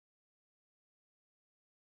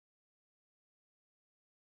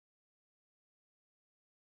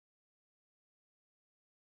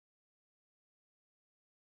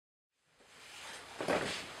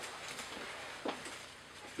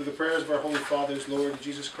through the prayers of our Holy Fathers, Lord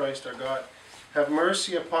Jesus Christ, our God, have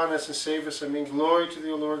mercy upon us and save us. I mean, glory to thee,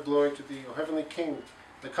 O Lord, glory to thee, O Heavenly King,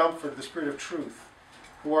 the Comfort, the Spirit of truth,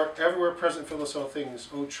 who art everywhere present, fill us all things.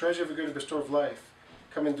 O treasure of the good and bestower of life,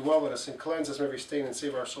 come and dwell in us and cleanse us from every stain and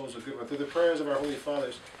save our souls, O good one. Through the prayers of our Holy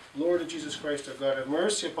Fathers, Lord Jesus Christ, our God, have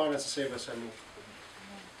mercy upon us and save us. Amen.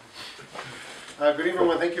 Good evening,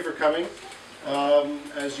 everyone. Thank you for coming.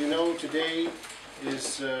 As you know, today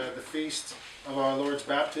is the feast of our Lord's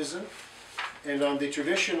baptism. And on the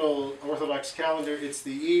traditional Orthodox calendar, it's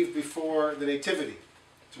the eve before the Nativity.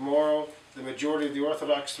 Tomorrow, the majority of the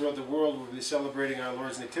Orthodox throughout the world will be celebrating our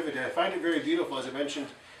Lord's Nativity. I find it very beautiful, as I mentioned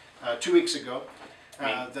 2 weeks ago,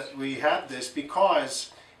 that we had this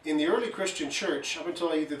because in the early Christian church, up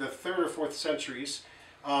until either the 3rd or 4th centuries,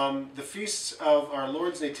 the feasts of our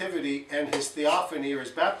Lord's Nativity and his Theophany, or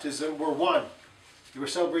his baptism, were one. They were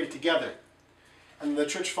celebrated together. And the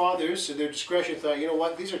church fathers, at their discretion, thought, you know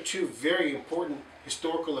what, these are two very important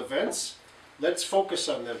historical events. Let's focus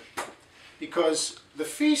on them. Because the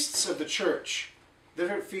feasts of the church, the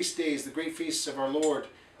different feast days, the great feasts of our Lord,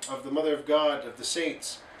 of the Mother of God, of the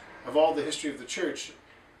saints, of all the history of the church,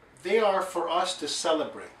 they are for us to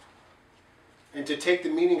celebrate and to take the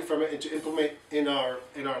meaning from it and to implement in our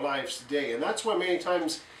lives today. And that's why many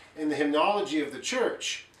times in the hymnology of the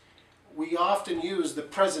church, we often use the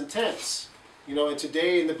present tense. You know, and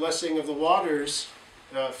today in the blessing of the waters,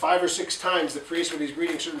 5 or 6 times the priest, when he's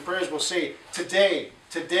reading certain prayers, will say, today,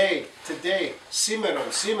 today, today,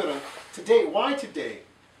 simeron, simeron, today. Why today?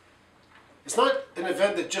 It's not an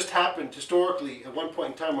event that just happened historically at one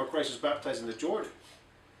point in time where Christ was baptized in the Jordan.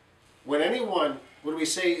 When anyone, what do we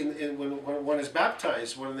say when one is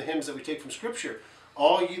baptized, one of the hymns that we take from Scripture,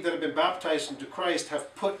 all ye that have been baptized into Christ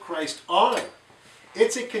have put Christ on.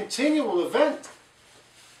 It's a continual event.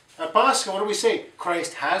 At Pascha, what do we say?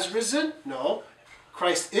 Christ has risen? No.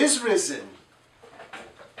 Christ is risen.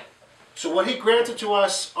 So what he granted to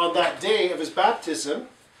us on that day of his baptism,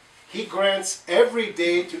 he grants every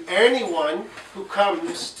day to anyone who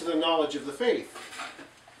comes to the knowledge of the faith.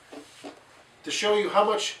 To show you how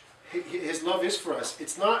much his love is for us.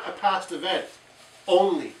 It's not a past event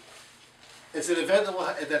only. It's an event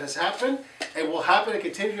that has happened and will happen and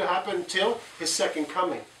continue to happen until his second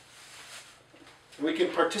coming. We can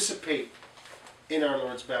participate in our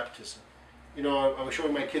Lord's baptism. You know, I was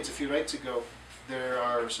showing my kids a few nights ago, there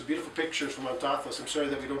are some beautiful pictures from Mount Athos. I'm sorry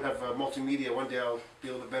that we don't have multimedia. One day I'll be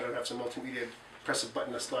a little bit better and have some multimedia. Press a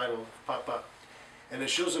button, a slide will pop up. And it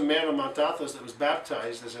shows a man on Mount Athos that was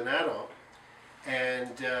baptized as an adult.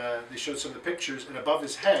 And they showed some of the pictures, and above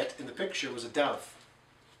his head in the picture was a dove.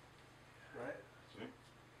 Right?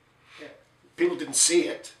 Yeah. People didn't see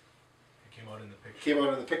it. It came out in the picture. Came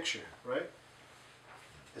out in the picture, right?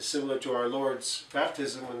 It's similar to our Lord's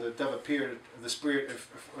baptism when the dove appeared, the Spirit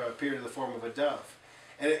appeared in the form of a dove.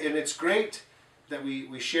 And it's great that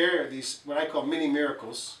we share these, what I call mini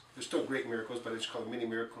miracles. They're still great miracles, but I just call them mini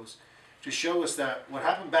miracles, to show us that what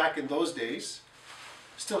happened back in those days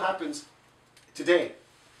still happens today.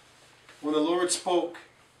 When the Lord spoke,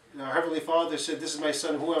 our Heavenly Father said, "This is my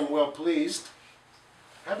Son, who I'm well pleased."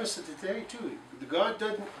 It happens today too. The God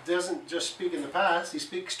doesn't just speak in the past, he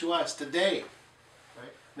speaks to us today.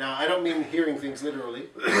 Now, I don't mean hearing things literally.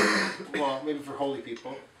 Well, maybe for holy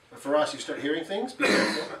people. But for us, you start hearing things, be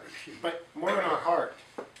careful. But more in our heart.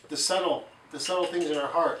 The subtle things in our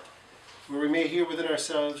heart. Where we may hear within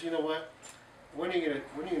ourselves, you know what? When are you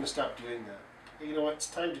going to stop doing that? Hey, you know what? It's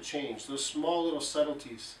time to change. Those small little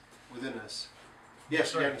subtleties within us.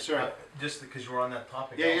 Yes, sorry. Just because you were on that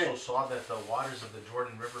topic, Yeah, I also saw that the waters of the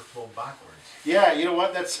Jordan River flow backwards. Yeah, you know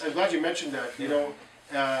what? I'm glad you mentioned that. You know,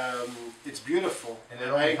 it's beautiful.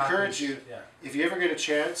 And I encourage you, if you ever get a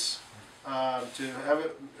chance, to have a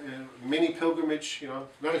mini pilgrimage, you know,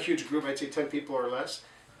 not a huge group, I'd say 10 people or less,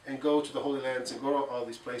 and go to the Holy Lands and go to all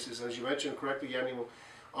these places. And as you mentioned correctly, Yanni,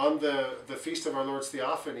 on the feast of our Lord's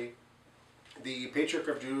Theophany, the Patriarch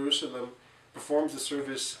of Jerusalem performs the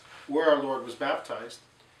service where our Lord was baptized.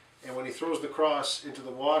 And when he throws the cross into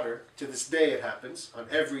the water, to this day it happens on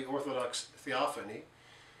every Orthodox Theophany,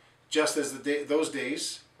 just as those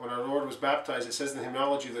days when our Lord was baptized, it says in the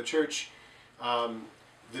hymnology of the church,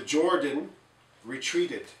 the Jordan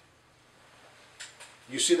retreated.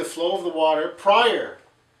 You see the flow of the water prior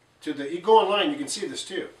to the. You go online, you can see this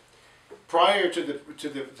too. Prior to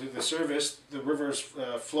the service, the river's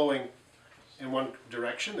flowing in one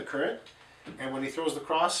direction, the current, and when he throws the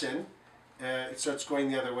cross in, it starts going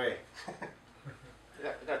the other way. I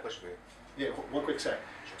got a question for you. Yeah, one quick sec.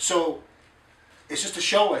 So, it's just to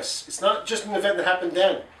show us. It's not just an event that happened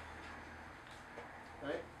then.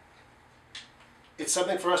 Right? It's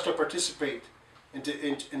something for us to participate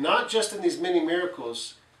and not just in these many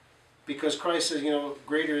miracles, because Christ says,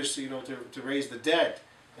 greater is, to raise the dead.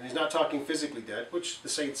 And he's not talking physically dead, which the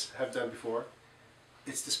saints have done before.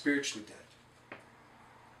 It's the spiritually dead.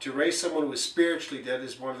 To raise someone who is spiritually dead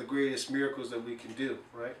is one of the greatest miracles that we can do,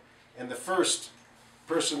 right? And the first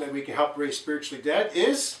person that we can help raise spiritually dead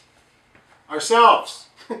is ourselves.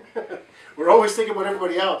 We're always thinking about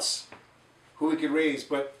everybody else who we can raise,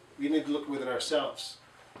 but we need to look within ourselves,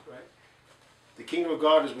 right? The kingdom of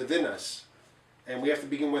God is within us, and we have to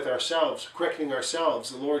begin with ourselves, correcting ourselves.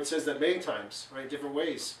 The Lord says that many times, right, different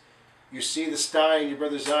ways. You see the sty in your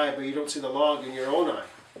brother's eye, but you don't see the log in your own eye.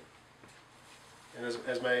 And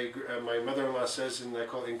as my mother-in-law says, and I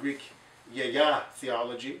call it in Greek, yaya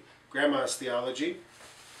theology, grandma's theology,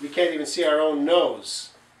 we can't even see our own nose,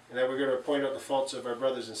 and then we're going to point out the faults of our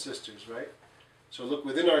brothers and sisters, right? So look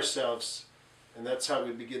within ourselves, and that's how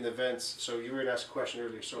we begin the events. So you were going to ask a question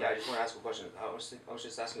earlier. So Yeah, I just want to ask a question. I was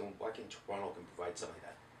just asking, why can't Toronto can provide something like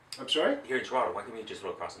that? I'm sorry? Here in Toronto, why can't we just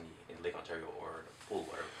throw across in Lake Ontario or the pool,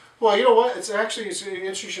 whatever? Well, you know what? It's interesting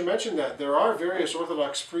you should mention that. There are various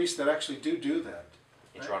Orthodox priests that actually do that.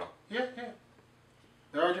 In Toronto? Yeah.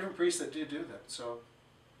 There are different priests that do that. So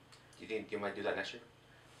Do you think you might do that next year?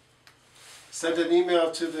 send an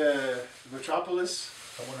email to the metropolis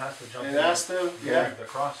Someone has to jump and in ask them. Yeah. the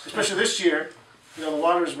cross. Especially this year. The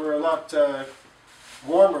waters were a lot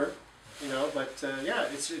warmer. But yeah,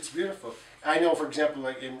 it's beautiful. I know, for example,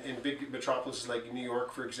 like in big metropolises like New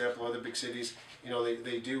York, for example, other big cities,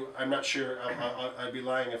 they do. I'm not sure. I'd be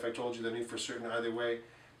lying if I told you they knew for certain either way.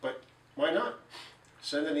 But why not?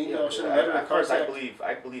 Send an email, send a letter. At first, I believe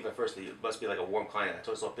at first it must be like a warm climate.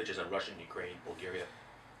 I saw pictures of Russia, Ukraine, Bulgaria,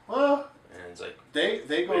 Well, and it's like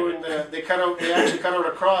they go in. They actually cut out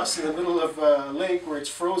a cross in the middle of a lake where it's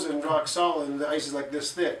frozen, rock solid, and the ice is like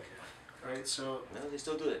this thick, right? So no, they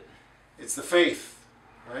still do it. it's the faith,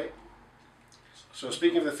 right? So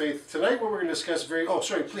speaking of the faith, tonight what we're going to discuss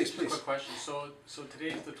please. Quick question. So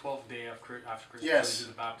today is the 12th day after Christmas. Yes. So they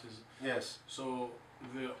do the baptism. Yes. So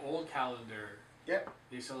the old calendar. Yep.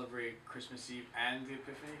 They celebrate Christmas Eve and the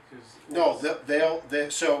Epiphany No,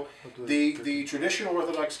 the traditional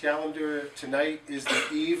Orthodox calendar tonight is the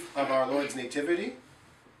eve of our Lord's Nativity,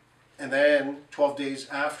 and then 12 days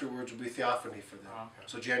afterwards will be Theophany for them. Oh, okay.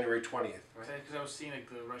 So January 20th. Because I was seeing like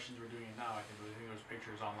the Russians were doing it now. I think there was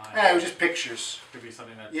pictures online. Yeah, it was just pictures. Could be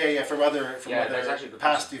something that. Yeah, from other that's actually good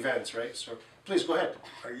past events, right? So please go ahead.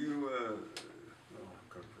 Are you, I'm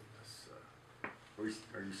going to put this,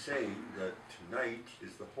 are you saying that tonight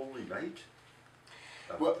is the holy night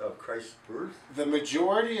of Christ's birth? The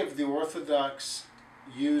majority of the Orthodox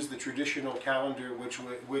use the traditional calendar,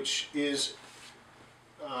 which is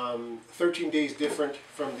 13 days different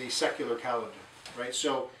from the secular calendar, right?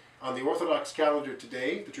 So on the Orthodox calendar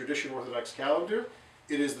today, the traditional Orthodox calendar,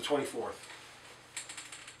 it is the 24th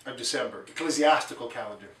of December, ecclesiastical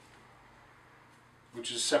calendar,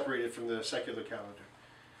 which is separated from the secular calendar.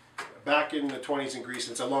 Back in the 20s in Greece,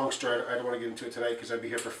 it's a long story, I don't want to get into it tonight because I'd be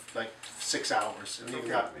here for like 6 hours. And even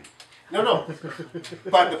that. No.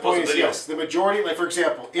 But the point is, yes, the majority, like for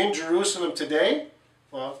example, in Jerusalem today,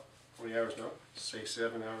 well, how many hours now? Say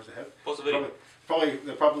 7 hours ahead.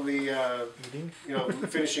 They're probably Eating?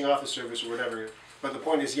 finishing off the service or whatever. But the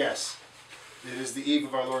point is, yes, it is the eve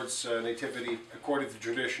of our Lord's Nativity according to the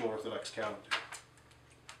traditional Orthodox calendar.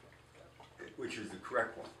 Which is the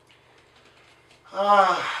correct one?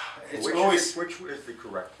 It's which always which is the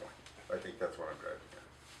correct one? I think that's what I'm driving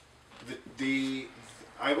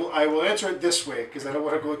at. I will answer it this way because I don't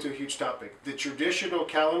want to go into a huge topic. The traditional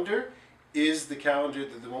calendar is the calendar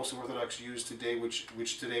that the most Orthodox use today, which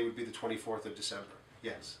today would be the 24th of December.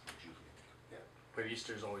 Yes. Yeah. But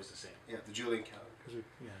Easter is always the same. Yeah, the Julian calendar.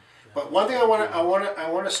 But one thing I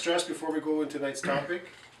want to stress before we go into tonight's topic.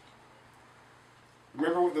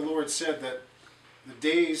 Remember what the Lord said, that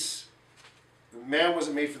man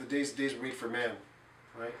wasn't made for the days were made for man,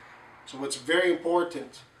 right? So what's very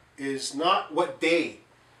important is not what day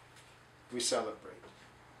we celebrate,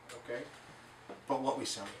 okay? But what we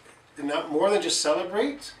celebrate. And not more than just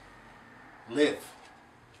celebrate, live,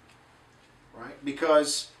 right?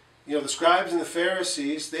 Because, the scribes and the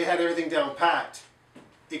Pharisees, they had everything down pat,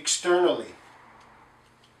 externally.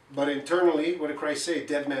 But internally, what did Christ say?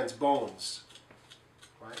 Dead man's bones,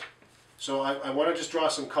 right? So I want to just draw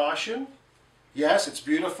some caution. Yes, it's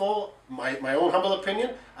beautiful. My own humble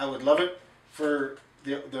opinion, I would love it for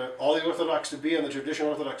all the Orthodox to be on the traditional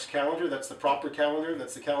Orthodox calendar. That's the proper calendar.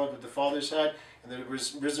 That's the calendar that the fathers had. And there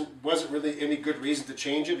wasn't really any good reason to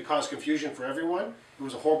change it. It caused confusion for everyone. It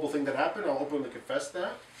was a horrible thing that happened. I'll openly confess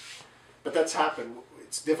that. But that's happened.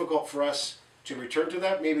 It's difficult for us to return to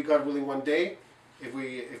that. Maybe God willing one day.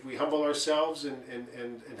 if we humble ourselves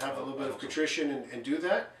and have a little bit of contrition and do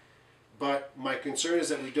that. But my concern is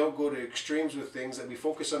that we don't go to extremes with things, that we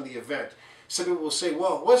focus on the event. Some people will say,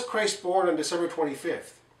 well, was Christ born on December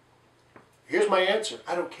 25th? Here's my answer.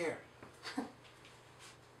 I don't care.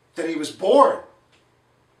 That he was born.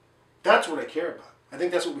 That's what I care about. I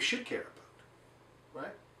think that's what we should care about.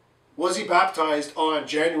 Right? Was he baptized on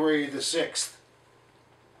January the 6th?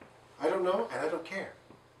 I don't know, and I don't care.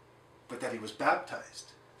 But that he was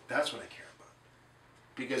baptized, that's what I care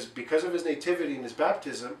about. Because of his nativity and his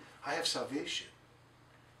baptism, I have salvation.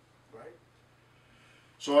 Right?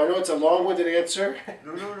 So I know it's a long-winded answer.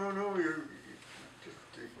 No, you just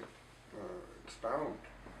expound.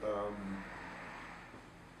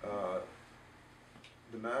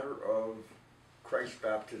 The matter of Christ's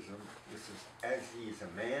baptism, this is as he is a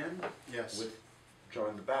man, Yes. with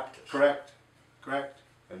John the Baptist. Correct.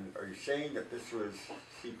 And are you saying that this was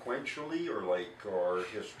sequentially or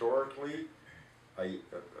historically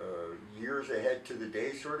years ahead to the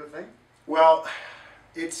day sort of thing? Well,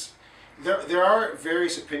 there are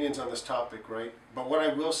various opinions on this topic, right? But what I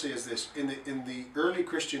will say is this: in the early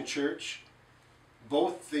Christian church,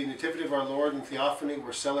 both the Nativity of our Lord and Theophany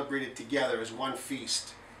were celebrated together as one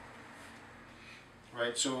feast.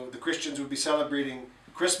 Right? So the Christians would be celebrating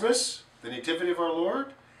Christmas, the Nativity of our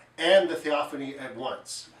Lord, and the Theophany at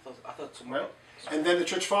once. I thought so. Right? And then the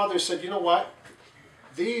church fathers said, you know what?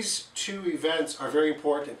 These two events are very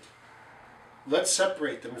important. Let's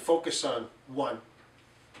separate them and focus on one.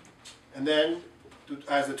 And then,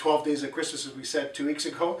 as the 12 days of Christmas, as we said 2 weeks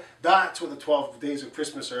ago, that's what the 12 days of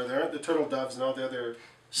Christmas are. They aren't the turtle doves and all the other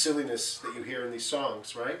silliness that you hear in these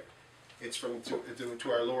songs, right? It's from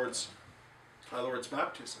to our Lord's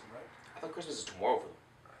baptism, right? I thought Christmas is tomorrow for them.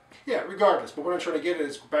 Yeah, regardless. But what I'm trying to get at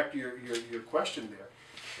is, back to your question there,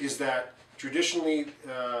 is that traditionally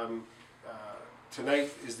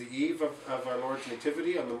tonight is the eve of our Lord's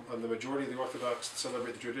Nativity on the majority of the Orthodox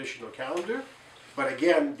celebrate the traditional calendar. But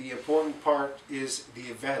again, the important part is the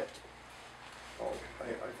event. Oh,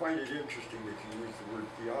 I find it interesting that you use the word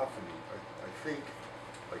theophany. I think,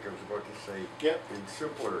 like I was about to say, Yep. in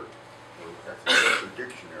simpler or lesser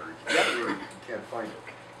dictionaries, you can't find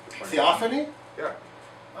it. Theophany?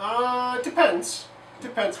 Yeah. Depends.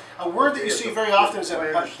 Depends. A word that you see very often is my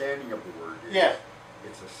understanding of the word is yeah.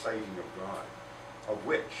 it's a sighting of God, of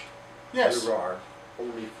which Yes. there are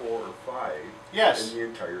only 4 or 5 Yes. in the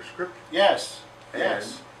entire scripture. Yes. And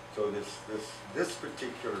Yes. so this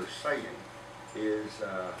particular sighting is, how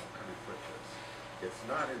can I put this? It's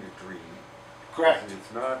not in a dream. Correct.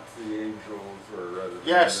 It's not the angels or rather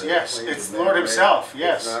Yes, the yes. plains It's of the Lord men, himself. right?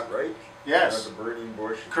 Yes. It's not right. Yes. It's not the burning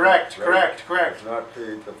bush. It's Correct, not, right? correct. It's not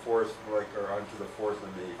the force or onto the force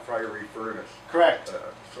in the fiery furnace. Correct.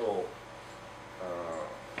 So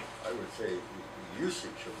I would say the usage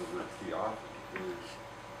of the word theophany is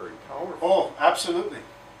very powerful. Oh, absolutely.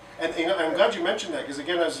 And I'm glad you mentioned that, because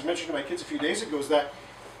again, as I was mentioning to my kids a few days ago, is that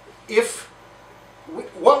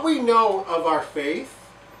what we know of our faith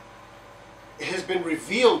has been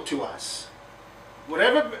revealed to us.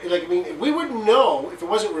 Whatever, we wouldn't know if it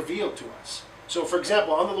wasn't revealed to us. So, for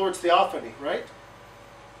example, on the Lord's Theophany, right?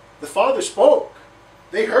 The Father spoke.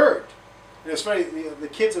 They heard. It's funny, the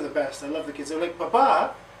kids are the best. I love the kids. They're like,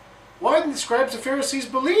 Papa, why didn't the scribes and Pharisees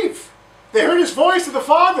believe? They heard his voice of the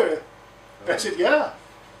Father. I said, yeah,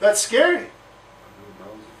 that's scary.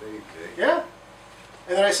 Yeah.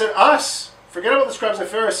 And then I said, us, forget about the scribes and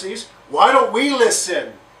Pharisees. Why don't we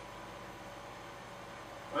listen?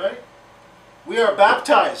 Right? We are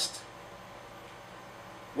baptized.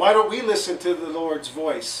 Why don't we listen to the Lord's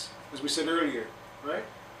voice, as we said earlier, right?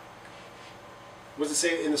 What does it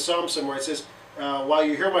say in the Psalm somewhere? It says, while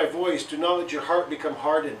you hear my voice, do not let your heart become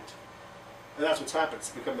hardened. And that's what's happened. It's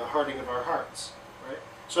become the hardening of our hearts, right?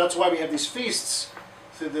 So that's why we have these feasts,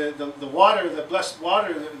 to the water, the blessed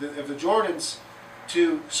water of the Jordans,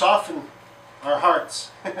 to soften our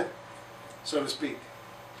hearts, so to speak.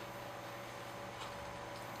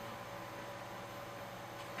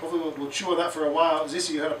 Hopefully we'll chew on that for a while.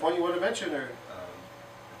 Zisi, you had a point you want to mention, or?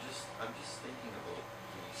 I'm just thinking about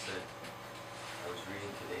when you said, I was reading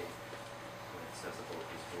today when it says about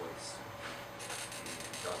his voice,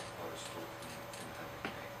 and God the Father spoke from heaven,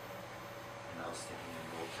 right? And I was thinking in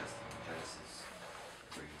the Old Testament, Genesis,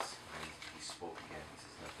 where he spoke again, he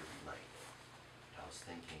says, let there be light. And I was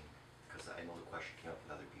thinking, because I know the question came up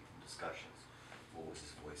with other people in discussions, what was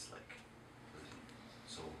his voice like?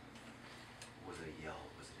 Was it a yell?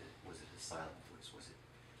 Was it a silent voice? Was it?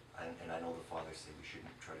 And I know the Father said we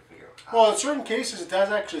shouldn't try to figure out how. Well, in certain cases, it does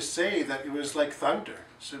actually say that it was like thunder.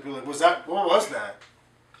 So it'd be like, what was that?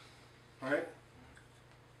 Right?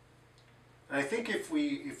 And I think if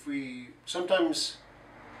we sometimes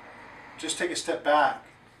just take a step back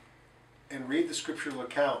and read the scriptural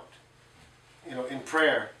account, in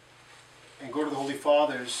prayer, and go to the Holy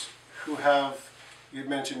Fathers who have, you had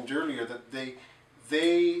mentioned earlier, that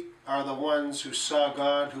they are the ones who saw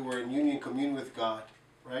God, who were in union, commune with God,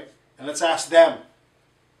 right? And let's ask them,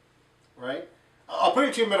 right? I'll put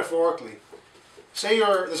it to you metaphorically. Say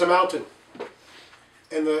there's a mountain,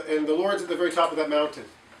 and the Lord's at the very top of that mountain,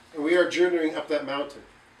 and we are journeying up that mountain.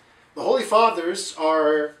 The Holy Fathers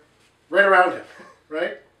are right around him,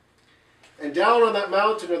 right? And down on that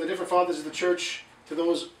mountain are the different fathers of the church to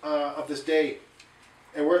those of this day.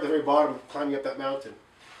 And we're at the very bottom, climbing up that mountain.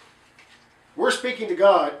 We're speaking to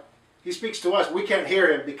God. He speaks to us. We can't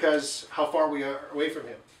hear him because how far we are away from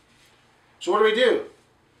him. So what do?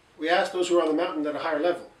 We ask those who are on the mountain at a higher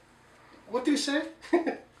level. What do you say?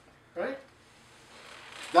 Right?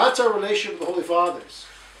 That's our relationship with the Holy Fathers.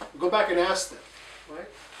 We go back and ask them. Right?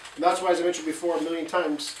 And that's why, as I mentioned before a million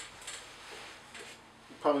times,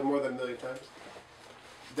 probably more than a million times,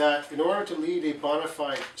 that in order to lead a bona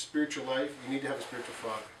fide spiritual life, you need to have a spiritual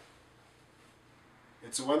father.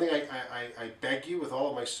 It's the one thing I beg you with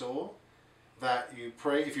all of my soul, that you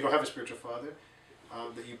pray, if you don't have a spiritual father,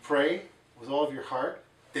 that you pray with all of your heart,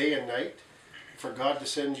 day and night, for God to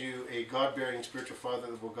send you a God-bearing spiritual father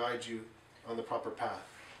that will guide you on the proper path.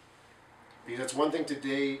 Because that's one thing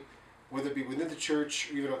today, whether it be within the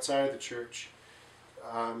church or even outside of the church.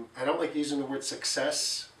 I don't like using the word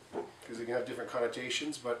success because it can have different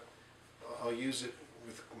connotations, but I'll use it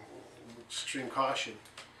with extreme caution.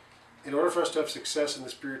 In order for us to have success in the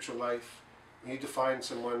spiritual life, we need to find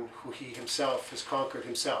someone who he himself has conquered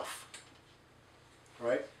himself.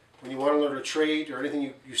 Right? When you want to learn a trade or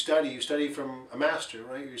anything you study from a master,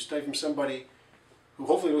 right? You study from somebody who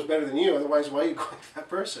hopefully knows better than you, otherwise why are you going to that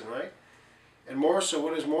person, right? And more so,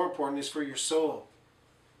 what is more important is for your soul.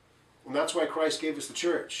 And that's why Christ gave us the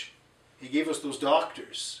church. He gave us those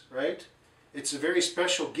doctors, right? It's a very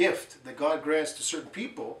special gift that God grants to certain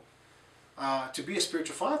people to be a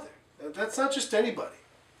spiritual father. That's not just anybody,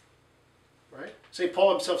 right? St.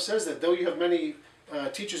 Paul himself says that though you have many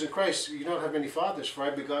teachers in Christ, you don't have many fathers, for I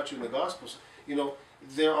begot you in the Gospels.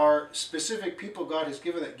 There are specific people God has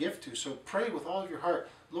given that gift to. So pray with all of your heart,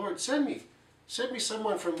 Lord, send me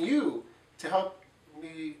someone from you to help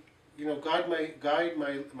me, guide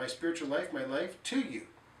my spiritual life, my life to you.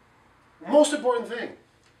 Most important thing,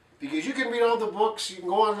 because you can read all the books, you can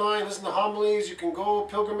go online, listen to homilies, you can go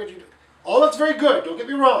pilgrimage. All that's very good. Don't get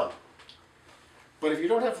me wrong. But if you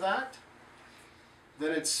don't have that,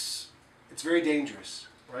 then it's very dangerous,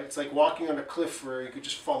 right? It's like walking on a cliff where you could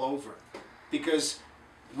just fall over, because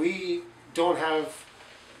we don't have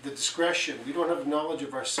the discretion. We don't have knowledge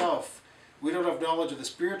of ourselves. We don't have knowledge of the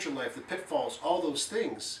spiritual life, the pitfalls, all those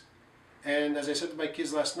things. And as I said to my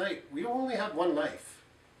kids last night, we don't only have one life.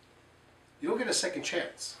 You don't get a second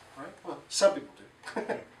chance, right? Well, some people do.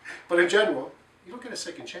 But in general, you don't get a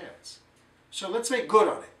second chance. So let's make good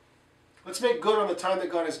on it. Let's make good on the time that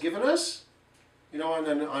God has given us.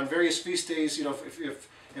 On various feast days,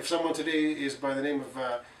 if someone today is by the name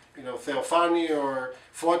of Theophany or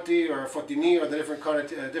Foti or Fotini or the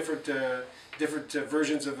different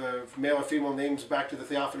versions of male or female names back to the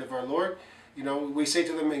Theophany of our Lord, we say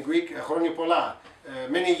to them in Greek, "Chronipola,"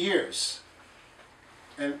 many years.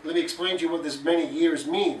 And let me explain to you what this many years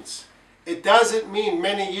means. It doesn't mean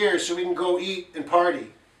many years so we can go eat and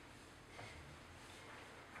party.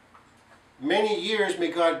 Many years may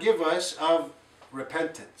God give us of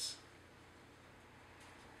repentance.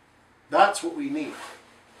 That's what we need.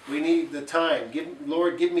 We need the time.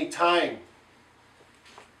 Lord, give me time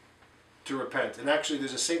to repent. And actually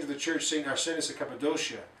there's a saint of the church, St. Arsenis of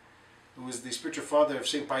Cappadocia, who was the spiritual father of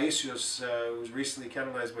St. Paisios, who was recently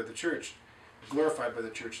canonized by the church, glorified by the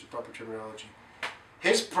church, the proper terminology.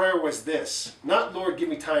 His prayer was this, not Lord, give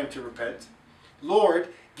me time to repent.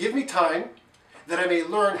 Lord, give me time that I may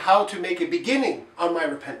learn how to make a beginning on my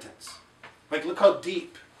repentance. Like, look how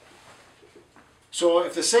deep. So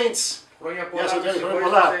if the saints, if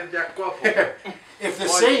the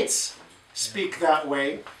saints speak that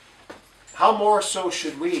way, how more so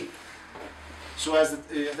should we? So as I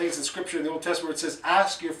think it's in Scripture in the Old Testament where it says,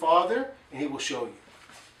 ask your Father and He will show you.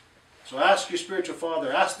 So ask your spiritual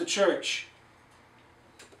father, ask the church,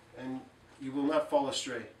 and you will not fall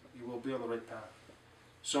astray. You will be on the right path.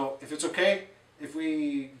 So if it's okay, if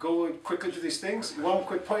we go quickly to these things, one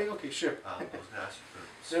quick point, okay, sure. I was going to ask you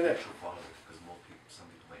for spiritual father, because some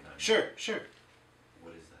people might not know. Sure.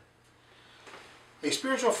 What is that? A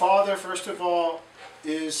spiritual father, first of all,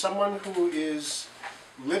 is someone who is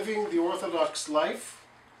living the Orthodox life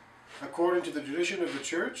according to the tradition of the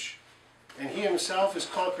church, and he himself has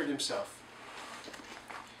conquered himself.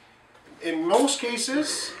 In most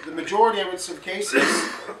cases, the majority of its cases,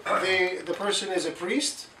 the person is a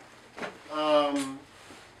priest.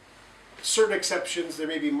 Certain exceptions, there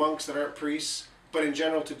may be monks that aren't priests, but in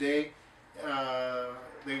general today,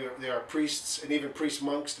 they are priests, and even priest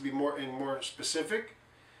monks to be more specific.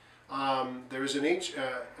 There is an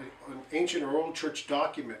ancient or old church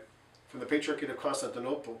document from the Patriarchate of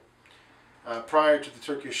Constantinople prior to the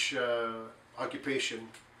Turkish occupation.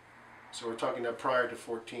 So we're talking now prior to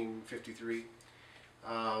 1453.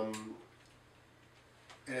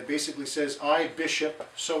 And it basically says, I, Bishop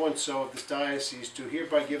so-and-so of this diocese, do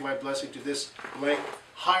hereby give my blessing to this blank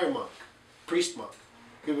higher monk, priest monk.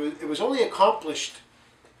 It was only accomplished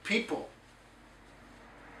people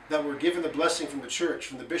that were given the blessing from the church,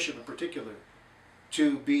 from the bishop in particular,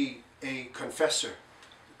 to be a confessor,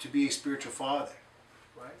 to be a spiritual father,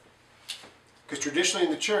 right? Because traditionally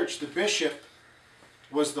in the church, the bishop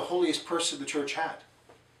was the holiest person the church had,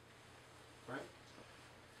 right?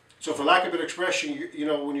 So for lack of a better expression, you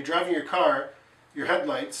know, when you're driving your car, your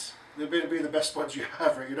headlights, they better be the best ones you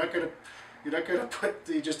have, right? You're not gonna put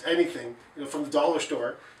just anything, you know, from the dollar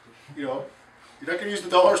store, you know. You're not going to use the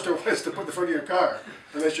dollar store ones to put in the front of your car,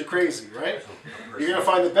 unless you're crazy, right? You're going to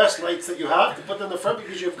find the best lights that you have to put them in the front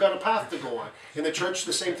because you've got a path to go on. In the church,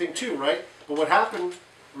 the same thing too, right? But what happened,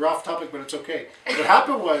 we're off topic, but it's okay. What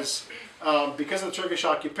happened was, because of the Turkish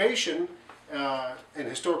occupation and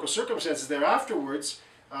historical circumstances there afterwards,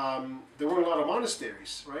 there weren't a lot of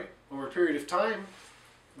monasteries, right? Over a period of time,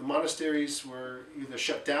 the monasteries were either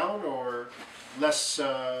shut down or less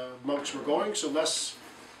monks were going, so less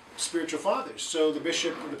spiritual fathers. So the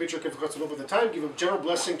bishop, the Patriarch of Constantinople at the time, gave a general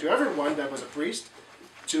blessing to everyone that was a priest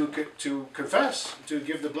to confess, to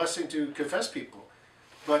give the blessing to confess people.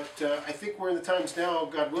 But I think we're in the times now,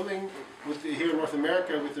 God willing, here in North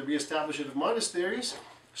America, with the reestablishment of monasteries,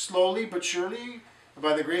 slowly but surely,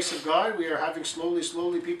 by the grace of God, we are having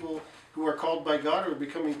slowly people who are called by God are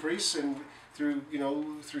becoming priests, and through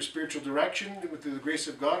spiritual direction, through the grace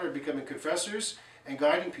of God, are becoming confessors and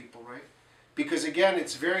guiding people, right? Because again,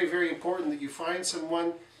 it's very, very important that you find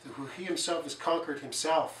someone who he himself has conquered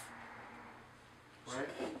himself. Right?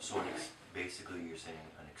 So basically you're saying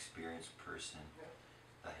an experienced person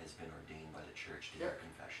that has been ordained by the church to their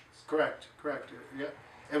confessions. Correct. Yeah.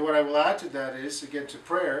 And what I will add to that is, again, to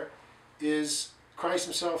prayer, is Christ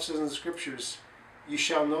himself says in the scriptures, you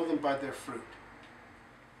shall know them by their fruit.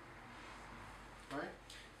 Right?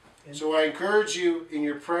 So I encourage you in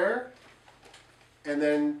your prayer, and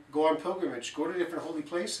then go on pilgrimage, go to different holy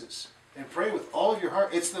places, and pray with all of your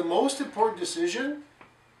heart. It's the most important decision,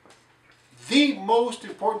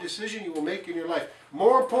 you will make in your life.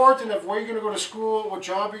 More important of where you're going to go to school, what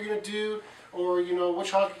job you're going to do, or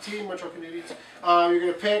which hockey team, Montreal Canadiens, you're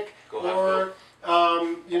going to pick, or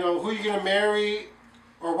who you're going to marry,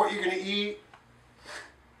 or what you're going to eat.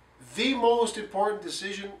 The most important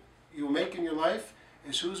decision you will make in your life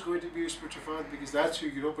is who's going to be your spiritual father, because that's who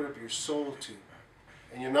you can open up your soul to.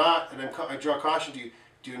 And you're not, and I draw caution to you,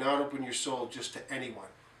 do not open your soul just to anyone.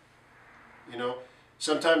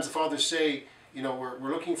 Sometimes the fathers say, we're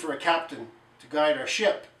looking for a captain to guide our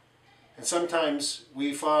ship. And sometimes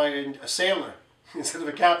we find a sailor instead of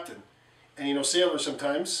a captain. And sailors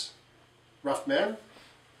sometimes, rough men,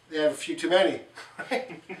 they have a few too many.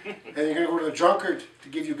 Right? And you're going to go to the drunkard to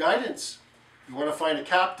give you guidance. You want to find a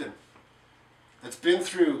captain that's been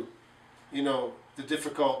through, the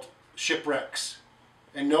difficult shipwrecks,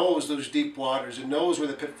 and knows those deep waters, and knows where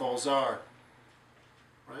the pitfalls are.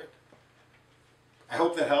 Right? I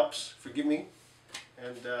hope that helps. Forgive me.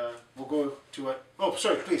 And we'll go to it. Oh,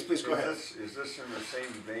 sorry, please go ahead. Is this in the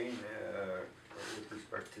same vein with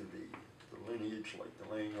respect to the lineage, like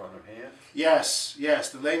the laying on of hands? Yes,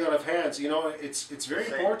 the laying on of hands. It's very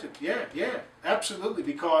important. Yeah, absolutely.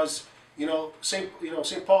 Because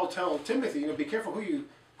Saint Paul told Timothy, be careful who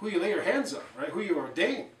you lay your hands on, right? Who you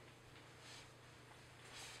ordain.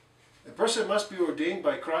 The person must be ordained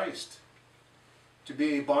by Christ to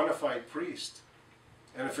be a bona fide priest.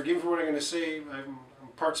 And forgive me for what I'm going to say. I'm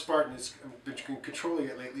part Spartan. I've been controlling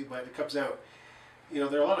it lately, but it comes out. There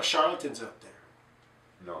are a lot of charlatans out there.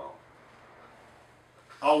 No.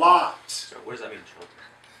 A lot. So what does that mean,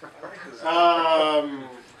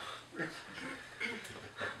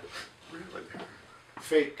 Really?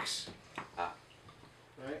 Fakes. Ah.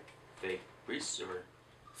 Right? fake priests or?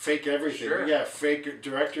 Fake everything. Sure. Yeah, fake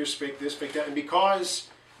directors, fake this, fake that. And because,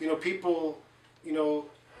 people,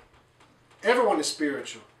 everyone is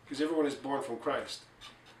spiritual because everyone is born from Christ.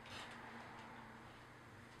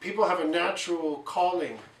 People have a natural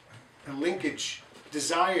calling, a linkage,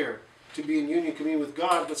 desire to be in union, communion with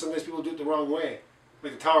God, but sometimes people do it the wrong way.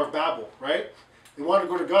 Like the Tower of Babel, right? They want to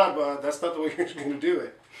go to God, but that's not the way you're going to do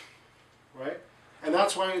it. Right? And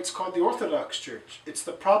that's why it's called the Orthodox Church. It's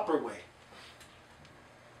the proper way.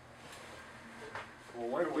 Well,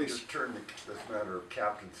 why don't we Please. just turn this matter of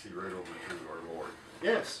captaincy right over to our Lord,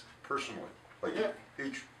 Yes. personally, like Yeah.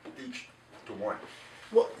 each to one.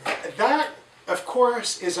 Well, that, of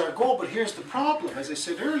course, is our goal, but here's the problem, as I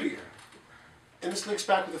said earlier. And this links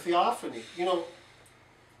back with the Theophany. You know,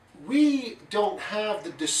 we don't have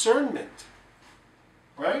the discernment,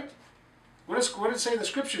 right? What does it say in the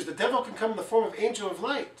scriptures? The devil can come in the form of angel of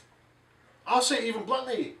light. I'll say even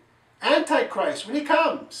bluntly, Antichrist, when he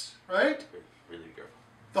comes, right? Really careful.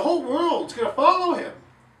 The whole world's going to follow him.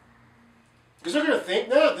 Because they're going to think,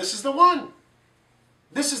 no, this is the one.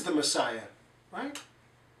 This is the Messiah, right?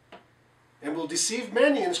 And will deceive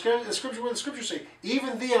many. In the scripture, where the scriptures say,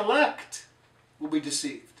 even the elect will be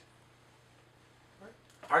deceived.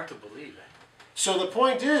 Hard to believe, eh? So the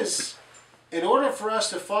point is, in order for us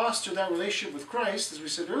to foster that relationship with Christ, as we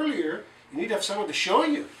said earlier, you need to have someone to show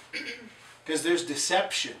you. Because there's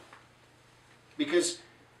deception. Because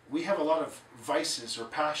we have a lot of vices or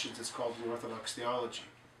passions, it's called in Orthodox theology,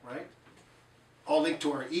 right? All linked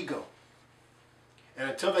to our ego. And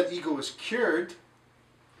until that ego is cured,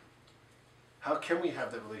 how can we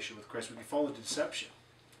have that relationship with Christ? We can fall into deception.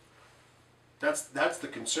 That's the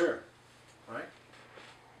concern, right?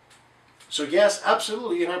 So yes,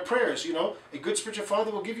 absolutely, in our prayers, you know, a good spiritual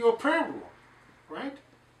father will give you a prayer rule, right?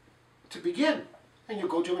 To begin. And you'll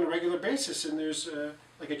go to him on a regular basis, and there's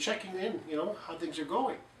like a checking in, you know, how things are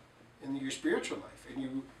going in your spiritual life. And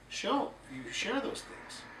you share those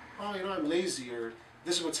things. Oh, you know, I'm lazy, or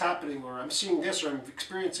this is what's happening, or I'm seeing this, or I'm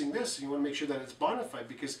experiencing this. And you want to make sure that it's bona fide,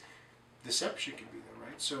 because deception can be there,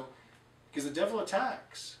 right? So, because the devil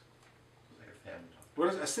attacks.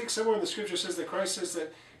 I think somewhere in the scripture says that Christ says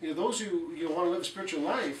that, you know, those who want to live a spiritual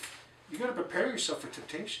life, you got to prepare yourself for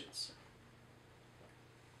temptations,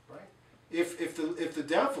 right? If the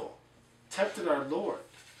devil tempted our Lord,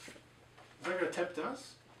 is that going to tempt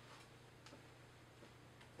us?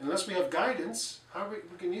 Unless we have guidance,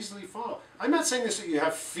 we can easily fall. I'm not saying this that you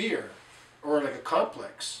have fear or like a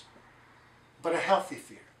complex, but a healthy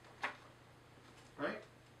fear, right?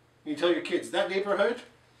 You tell your kids, that neighborhood,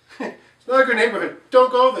 it's not a good neighborhood,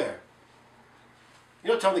 don't go there. You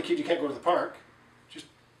don't tell the kid you can't go to the park, just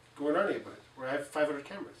go in our neighborhood where I have 500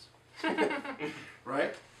 cameras,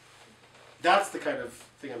 right? That's the kind of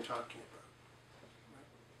thing I'm talking about.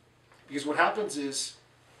 Because what happens is,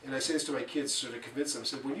 and I say this to my kids sort of convince them, I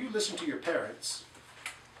said, when you listen to your parents,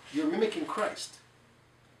 you're mimicking Christ.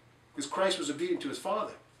 Because Christ was obedient to his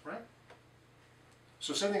Father, right?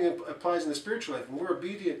 So something applies in the spiritual life. When we're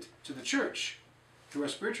obedient to the church, to our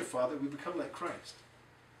spiritual Father, we become like Christ.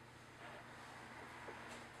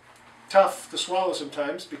 Tough to swallow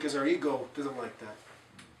sometimes, because our ego doesn't like that,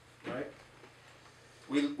 right?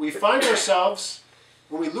 We find ourselves,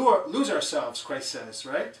 when we lose ourselves, Christ says,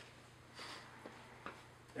 right?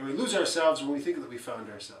 And we lose ourselves when we think that we found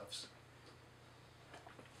ourselves.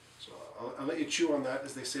 So I'll let you chew on that,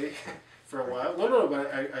 as they say, for a while. No,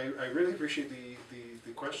 but I really appreciate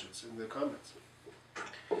the questions and the comments.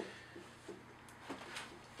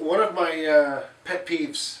 One of my pet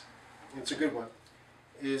peeves, it's a good one,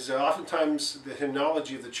 is oftentimes the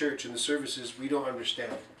hymnology of the church and the services we don't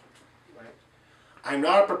understand. Right? I'm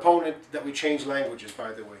not a proponent that we change languages,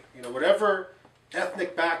 by the way. You know, whatever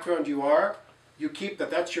ethnic background you are, you keep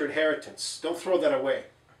that. That's your inheritance. Don't throw that away.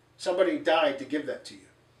 Somebody died to give that to you.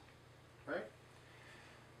 Right?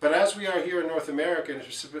 But as we are here in North America, and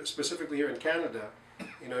specifically here in Canada,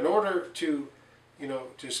 you know, in order to, you know,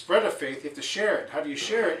 to spread a faith, you have to share it. How do you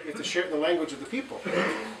share it? You have to share it in the language of the people.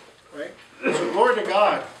 Right? So glory to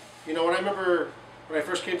God. You know, when I remember when I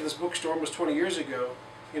first came to this bookstore almost 20 years ago,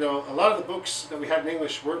 you know, a lot of the books that we had in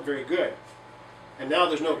English weren't very good. And now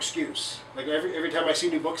there's no excuse. Like every time I see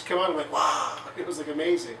new books come out, I'm like, wow, it was like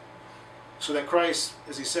amazing. So that Christ,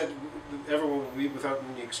 as he said, everyone will be without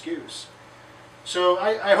any excuse. So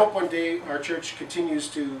I hope one day our church continues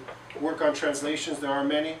to work on translations. There are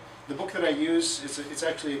many. The book that I use, it's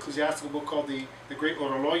actually an ecclesiastical book called the Great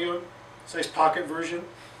Oroloyon. It's a nice pocket version,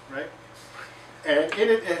 right? And in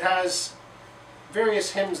it, it has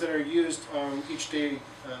various hymns that are used on each day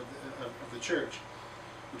of the church,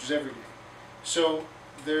 which is every day. So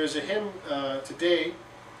there is a hymn today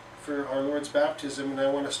for our Lord's baptism, and I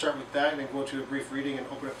want to start with that and then go into a brief reading and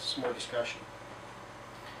open up to some more discussion.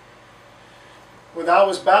 When thou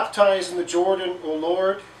was baptized in the Jordan, O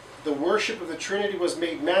Lord, the worship of the Trinity was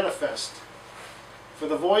made manifest. For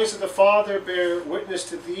the voice of the Father bare witness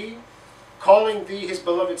to thee, calling thee his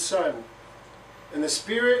beloved Son. And the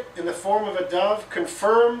Spirit, in the form of a dove,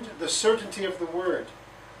 confirmed the certainty of the word.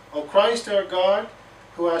 O Christ our God,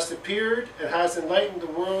 who hast appeared and hast enlightened the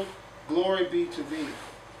world, glory be to thee.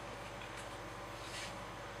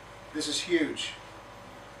 This is huge,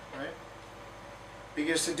 right?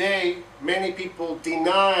 Because today, many people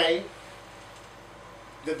deny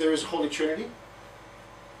that there is a Holy Trinity.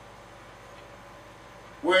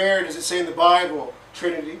 Where does it say in the Bible,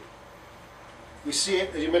 Trinity? We see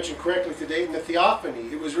it, as you mentioned correctly today, in the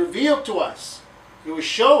Theophany. It was revealed to us. It was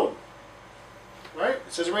shown. Right?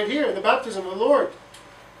 It says right here, in the baptism of the Lord.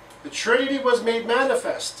 The Trinity was made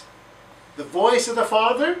manifest. The voice of the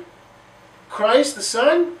Father, Christ the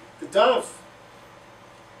Son, the dove.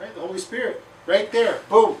 Right? The Holy Spirit. Right there.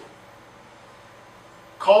 Boom.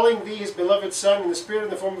 Calling thee his beloved Son, and the Spirit in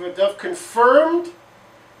the form of a dove confirmed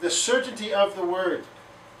the certainty of the word.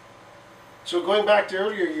 So going back to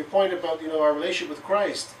earlier, your point about our relationship with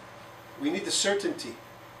Christ, we need the certainty.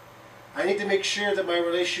 I need to make sure that my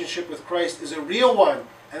relationship with Christ is a real one,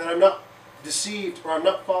 and that I'm not deceived or I'm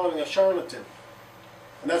not following a charlatan.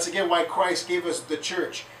 And that's again why Christ gave us the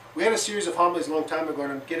church. We had a series of homilies a long time ago,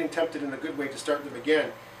 and I'm getting tempted in a good way to start them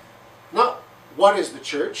again. Not what is the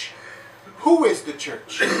church, who is the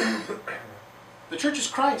church? The church is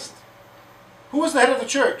Christ. Who is the head of the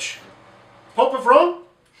church? Pope of Rome?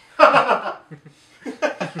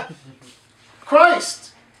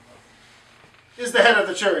 Christ is the head of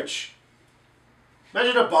the church.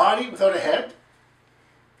 Imagine a body without a head.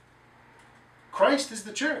 Christ is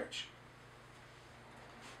the church.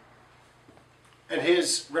 And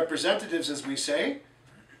his representatives, as we say,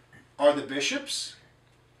 are the bishops,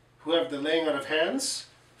 who have the laying on of hands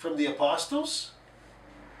from the apostles,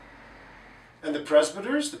 and the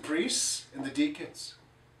presbyters, the priests, and the deacons.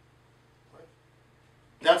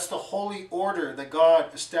 That's the holy order that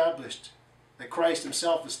God established, that Christ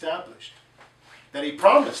himself established, that he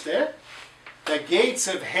promised, the gates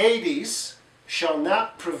of Hades shall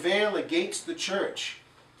not prevail against the church.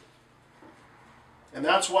 And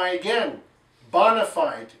that's why, again, bona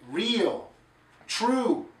fide, real,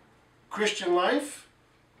 true Christian life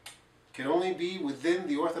can only be within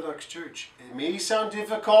the Orthodox Church. It may sound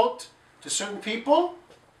difficult to certain people,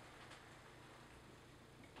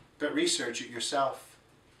 but research it yourself.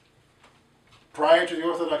 Prior to the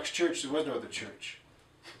Orthodox Church, there was no other church.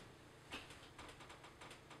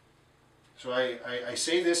 So I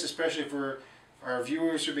say this especially for our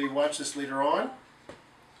viewers who may watch this later on,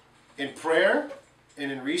 in prayer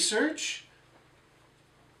and in research,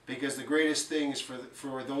 because the greatest thing is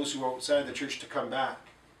for those who are outside the church to come back.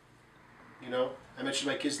 I mentioned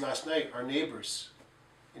my kids last night, our neighbors,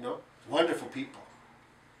 wonderful people.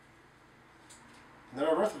 And they're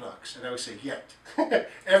not Orthodox, and I always say yet.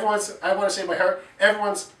 I want to say in my heart,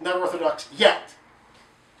 everyone's not Orthodox yet.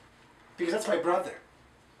 Because that's my brother.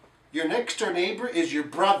 Your next door neighbor is your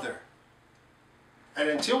brother. And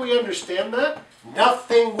until we understand that,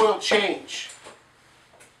 nothing will change.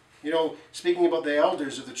 Speaking about the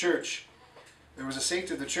elders of the church, there was a saint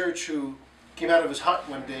of the church who came out of his hut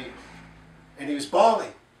one day, and he was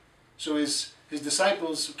bawling. So his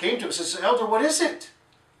disciples came to him and said, "Elder, what is it?"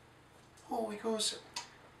 Oh, he goes,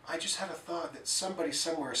 "I just had a thought that somebody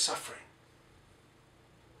somewhere is suffering."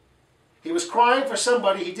 He was crying for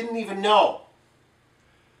somebody he didn't even know.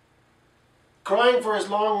 Crying for his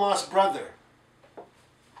long-lost brother.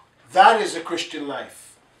 That is a Christian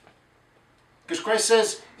life. Because Christ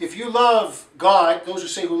says, if you love God, those who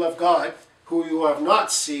say who love God, who you have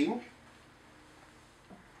not seen,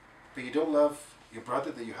 but you don't love your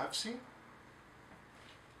brother that you have seen,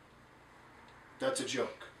 that's a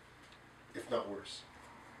joke, if not worse.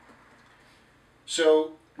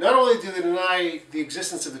 So, not only do they deny the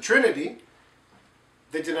existence of the Trinity,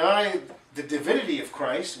 they deny the divinity of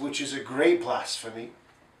Christ, which is a great blasphemy,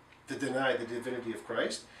 to deny the divinity of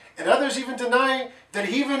Christ. And others even deny that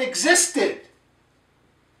he even existed.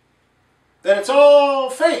 That it's all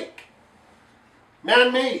fake,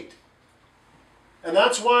 man-made. And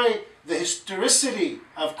that's why the historicity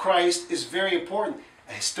of Christ is very important.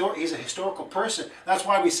 He's a historical person. That's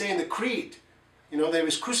why we say in the Creed, that he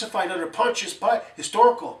was crucified under Pontius Pilate.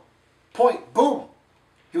 Historical. Point. Boom.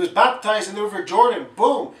 He was baptized in the River Jordan.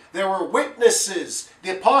 Boom. There were witnesses.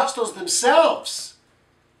 The apostles themselves.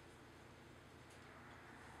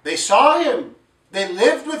 They saw him. They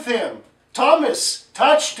lived with him. Thomas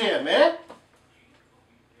touched him,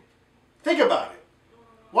 Think about it.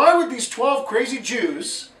 Why would these 12 crazy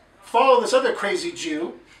Jews follow this other crazy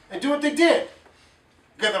Jew and do what they did?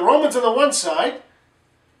 You got the Romans on the one side,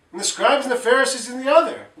 and the scribes and the Pharisees on the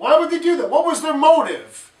other. Why would they do that? What was their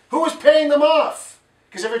motive? Who was paying them off?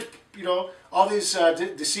 Because you know, all these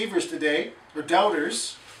deceivers today, or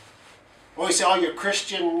doubters, always say, oh, you're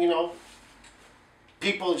Christian, you know,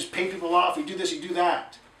 people just pay people off, you do this, you do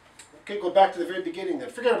that. Okay, go back to the very beginning then.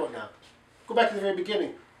 Forget about now. Go back to the very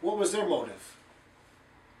beginning. What was their motive?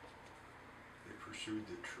 They pursued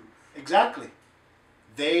the truth. Exactly.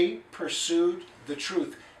 They pursued the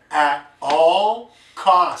truth at all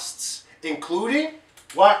costs, including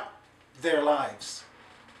what? Their lives.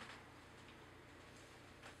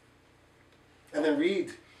 And then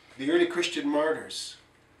read the early Christian martyrs.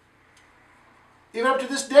 Even up to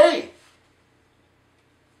this day.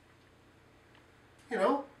 You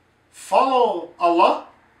know, follow Allah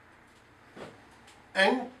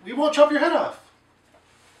and we won't chop your head off.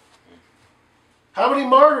 How many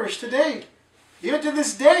martyrs today? Even to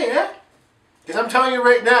this day, eh? Because I'm telling you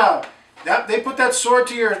right now, that they put that sword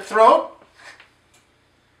to your throat.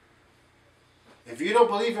 If you don't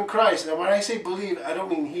believe in Christ, and when I say believe, I don't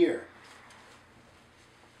mean here.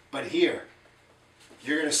 But here,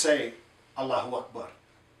 you're going to say, Allahu Akbar.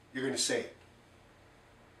 You're going to say it.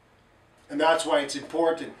 And that's why it's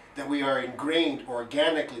important that we are ingrained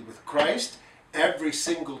organically with Christ every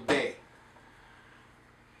single day.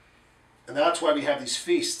 And that's why we have these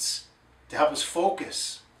feasts, to help us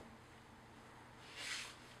focus.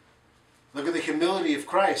 Look at the humility of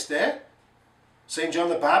Christ, eh? St. John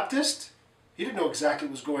the Baptist, he didn't know exactly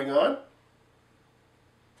what was going on.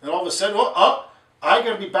 And all of a sudden, I'm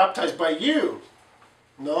going to be baptized by you.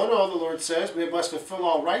 No, the Lord says, we must fulfill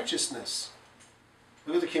all righteousness.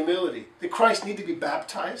 Look at the humility. Did Christ need to be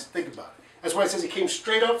baptized? Think about it. That's why it says he came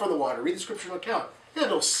straight out from the water. Read the scriptural account. He had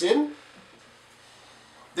no sin.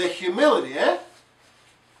 The humility, eh?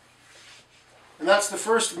 And that's the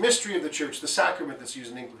first mystery of the church, the sacrament that's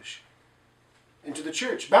used in English. Into the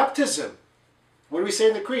church. Baptism. What do we say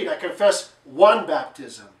in the creed? I confess one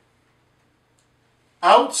baptism.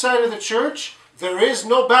 Outside of the church, there is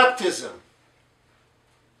no baptism.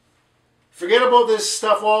 Forget about this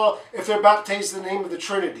stuff, if they're baptized in the name of the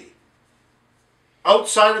Trinity.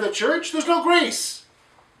 Outside of the church, there's no grace.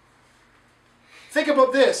 Think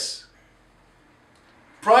about this.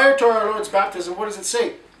 Prior to our Lord's baptism, what does it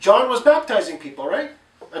say? John was baptizing people, right?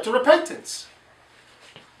 Unto repentance.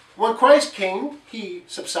 When Christ came, he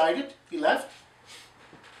subsided, he left.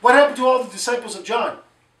 What happened to all the disciples of John?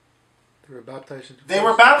 They were baptized. They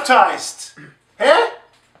were baptized. Eh?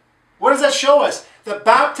 What does that show us? The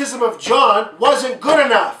baptism of John wasn't good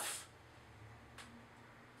enough.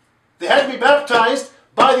 They had to be baptized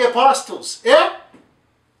by the apostles. Yeah?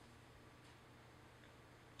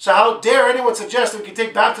 So how dare anyone suggest that we can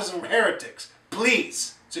take baptism from heretics?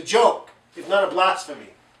 Please. It's a joke, if not a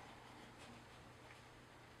blasphemy.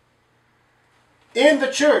 In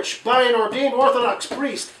the church, by an ordained Orthodox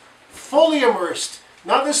priest, fully immersed.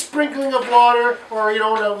 Not this sprinkling of water or, in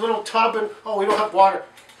a little tub and, we don't have water.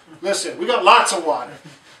 Listen, we got lots of water.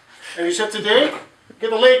 And you said today, get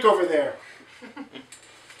the lake over there.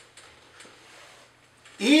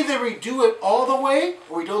 Either we do it all the way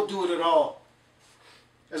or we don't do it at all.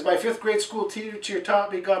 As my 5th grade school teacher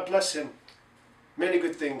taught me, God bless him, many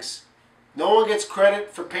good things. No one gets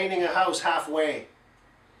credit for painting a house halfway.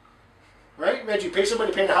 Right? Imagine you pay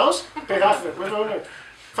somebody to paint a house, pay half of it. Where's it?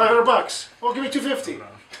 $500. Well, give me $250.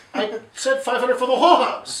 I said $500 for the whole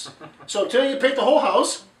house. So until you paint the whole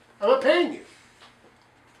house, I'm not paying you.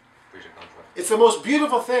 It's the most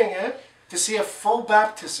beautiful thing, to see a full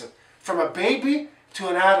baptism from a baby to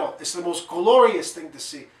an adult. It's the most glorious thing to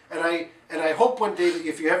see. And I hope one day that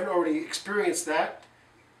if you haven't already experienced that,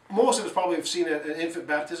 most of us probably have seen an infant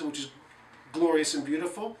baptism, which is glorious and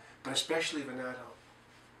beautiful, but especially of an adult.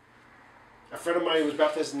 A friend of mine who was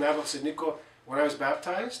baptized as an adult said, Nico, when I was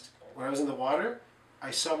baptized, when I was in the water,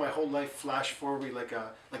 I saw my whole life flash forward like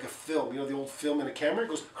a film. You know the old film in a camera? It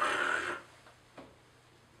goes...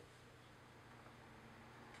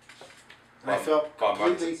 And I felt Bob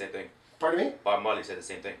Marley said completely... the same thing. Pardon me? Bob Marley said the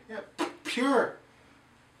same thing. Yeah, pure.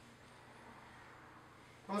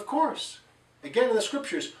 Well, of course. Again, in the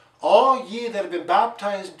scriptures, all ye that have been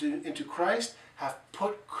baptized into Christ have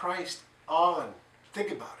put Christ on.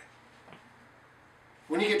 Think about it.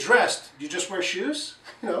 When you get dressed, do you just wear shoes?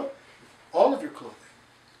 All of your clothing.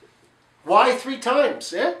 Why 3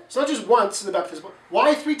 times? Yeah? It's not just once in the baptism.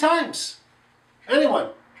 Why 3 times? Anyone?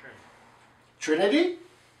 Trinity?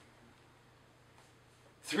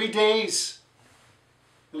 3 days.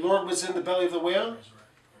 The Lord was in the belly of the whale.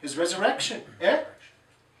 His resurrection. Yeah?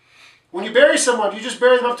 When you bury someone, do you just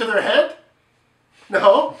bury them up to their head?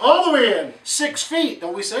 No, all the way in. 6 feet,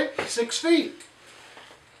 don't we say? 6 feet.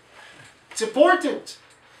 It's important.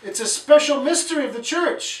 It's a special mystery of the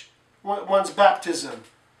church, one's baptism.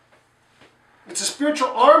 It's a spiritual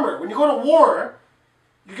armor. When you go to war,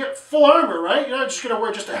 you get full armor, right? You're not just going to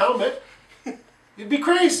wear just a helmet. You'd be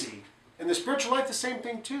crazy. In the spiritual life, the same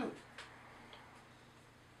thing too.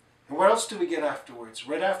 And what else do we get afterwards?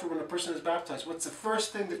 Right after when a person is baptized, what's the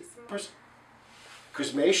first thing that the person...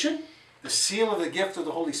 Chrismation, the seal of the gift of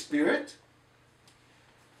the Holy Spirit.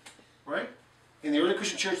 Right? In the early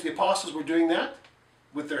Christian church, the apostles were doing that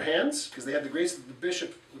with their hands, because they had the grace of the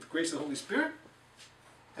bishop with the grace of the Holy Spirit.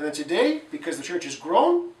 And then today, because the church has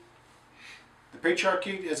grown, the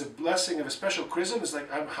patriarchate is a blessing of a special chrism. It's like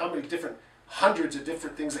how many different, hundreds of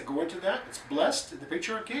different things that go into that. It's blessed in the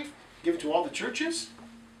patriarchate, given to all the churches.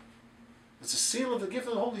 It's a seal of the gift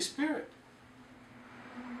of the Holy Spirit.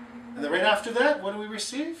 And then right after that, what do we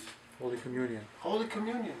receive? Holy Communion. Holy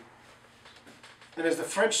Communion. And as the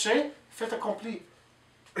French say, fait accompli.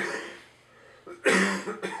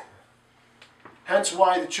 Hence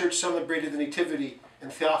why the church celebrated the Nativity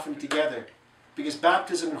and Theophany together. Because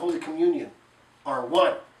baptism and Holy Communion are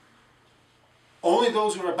one. Only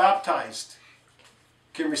those who are baptized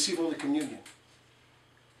can receive Holy Communion.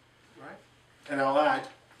 Right? And I'll add,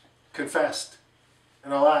 confessed.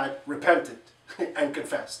 And I'll add, repentant and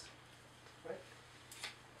confessed. Right?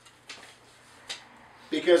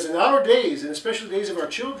 Because in our days, and especially the days of our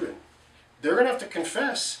children, they're going to have to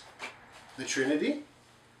confess the Trinity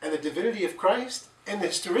and the divinity of Christ and the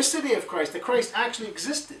historicity of Christ, that Christ actually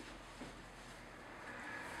existed.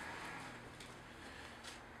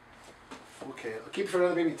 Okay, I'll keep it for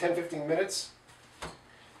another maybe 10-15 minutes.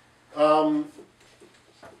 Someone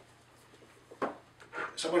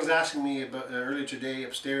was asking me about earlier today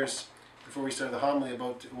upstairs before we started the homily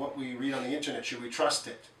about what we read on the internet. Should we trust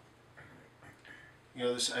it? You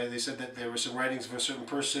know, they said that there were some writings of a certain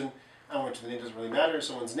person. I went to the name, doesn't really matter,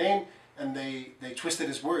 someone's name, and they twisted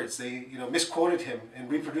his words. They misquoted him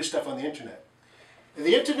and reproduced stuff on the internet. And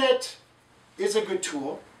the internet is a good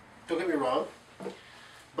tool, don't get me wrong,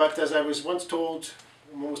 but as I was once told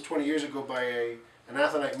almost 20 years ago by an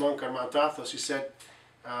Athonite monk on Mount Athos, who said,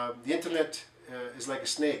 the internet is like a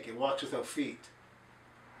snake, it walks without feet.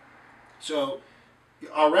 So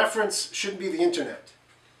our reference shouldn't be the internet,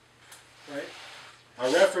 right? Our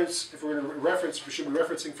reference, if we're going to reference, we should be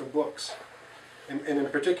referencing from books. And in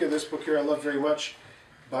particular, this book here I love very much,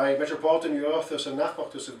 by Metropolitan Euorthos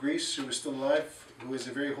Anapoktos of Greece, who is still alive, who is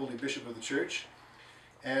a very holy bishop of the church.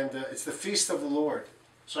 And it's the Feast of the Lord.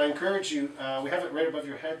 So I encourage you, we have it right above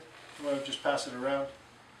your head. You want to just pass it around.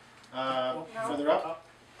 Further up?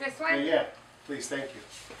 This way? Yeah, please, thank you.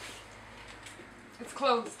 It's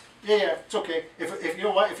closed. Yeah, it's okay. If you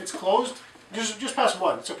know what, if it's closed, just pass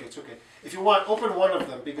one. It's okay, it's okay. If you want, open one of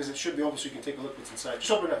them, because it should be open so you can take a look what's inside.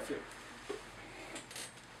 Just open it up here.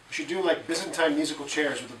 You should do like Byzantine musical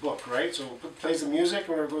chairs with the book, right? So it plays the music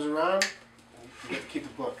whenever it goes around, you get to keep the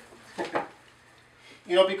book.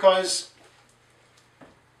 You know, because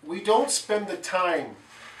we don't spend the time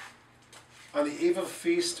on the eve of a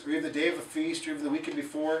feast, or even the day of a feast, or even the weekend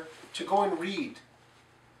before, to go and read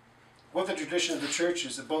what the tradition of the church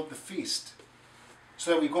is about the feast,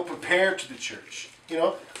 so that we go prepared to the church. You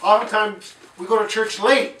know, oftentimes we go to church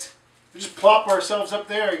late. We just plop ourselves up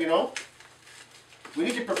there, you know. We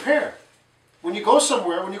need to prepare. When you go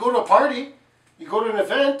somewhere, when you go to a party, you go to an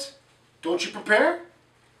event, don't you prepare?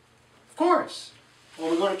 Of course.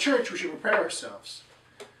 When we go to church, we should prepare ourselves.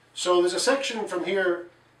 So there's a section from here,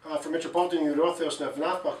 from Metropolitan Euorthos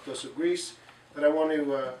Navnapaktos of Greece, that I want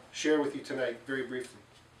to share with you tonight, very briefly.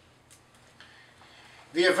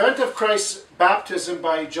 The event of Christ's baptism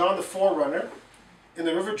by John the Forerunner in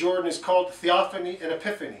the River Jordan is called Theophany and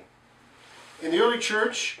Epiphany. In the early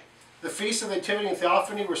church, the feasts of the Nativity and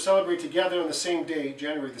Theophany were celebrated together on the same day,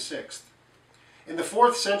 January the 6th. In the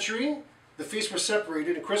 4th century, the feasts were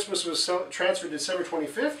separated, and Christmas was transferred to December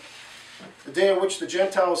 25th, the day on which the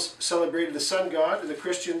Gentiles celebrated the sun god and the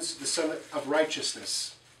Christians the sun of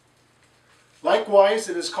righteousness. Likewise,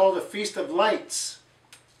 it is called a Feast of Lights,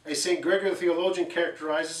 as St. Gregory the Theologian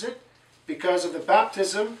characterizes it, because of the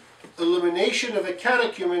baptism, illumination of the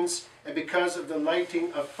catechumens, and because of the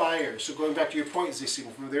lighting of fire. So going back to your point,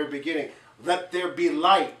 Zissimo, from the very beginning, let there be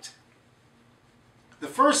light. The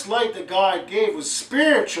first light that God gave was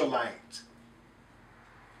spiritual light.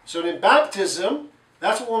 So in baptism,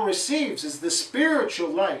 that's what one receives, is the spiritual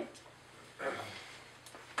light.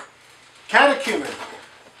 Catechumen.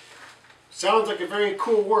 Sounds like a very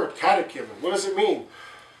cool word, catechumen. What does it mean?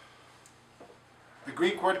 The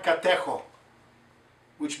Greek word katecho,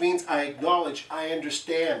 which means I acknowledge, I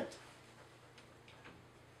understand.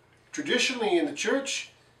 Traditionally in the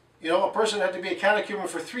church, you know, a person had to be a catechumen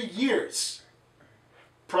for 3 years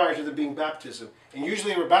prior to there being baptism. And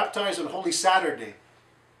usually they were baptized on Holy Saturday.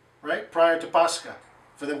 right, prior to Pascha,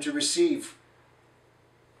 for them to receive.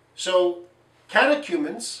 So,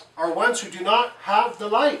 catechumens are ones who do not have the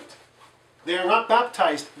light. They are not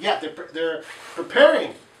baptized yet. They're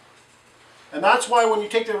preparing. And that's why when you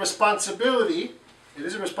take the responsibility, it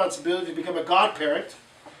is a responsibility to become a godparent,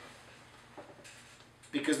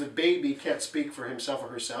 because the baby can't speak for himself or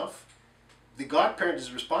herself. The godparent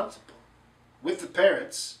is responsible with the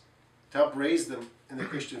parents to help raise them in the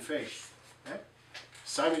Christian faith. Okay?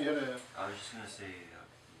 Simon, you had a... I was just going to say,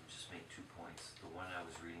 just make 2 points. The one I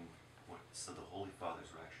was reading, so the Holy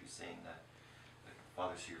Fathers were actually saying that, like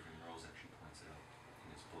Father Theophany actually points it out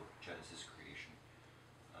in his book, Genesis Creation,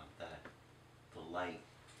 that the light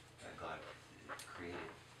that God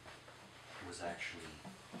created was actually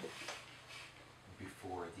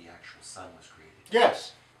before the actual sun was created.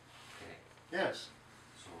 Yes. Okay. Yes.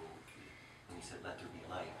 So when he said, "Let there be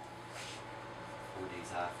light," 4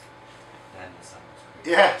 days after, then the sun was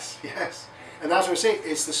created. Yes, yes. And that's what I say,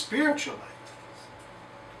 it's the spiritual light.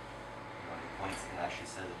 You know, it points, it actually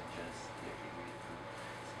says it in Genesis. You have to read it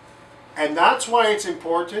through. And that's why it's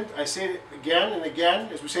important, I say it again and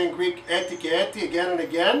again, as we say in Greek, eti, again and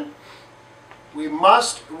again, we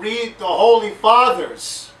must read the Holy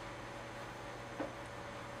Fathers.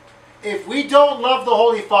 If we don't love the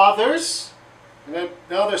Holy Fathers, and then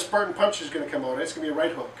now the Spartan punch is going to come out, it's going to be a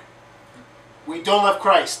right hook. We don't love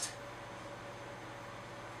Christ.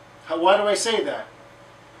 Why do I say that?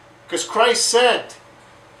 Because Christ said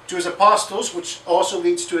to his apostles, which also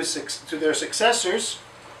leads to their successors,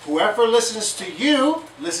 whoever listens to you,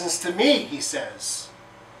 listens to me, he says.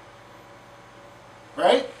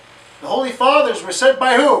 Right? The Holy Fathers were sent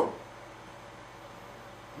by whom?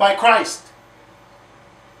 By Christ.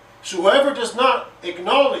 So whoever does not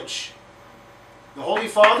acknowledge the Holy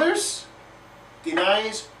Fathers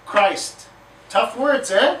denies Christ. Tough words,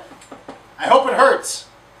 eh? I hope it hurts.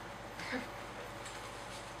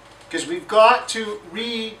 Because we've got to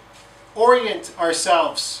reorient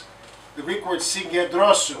ourselves. The Greek word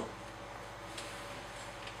sigedrosu.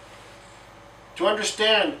 To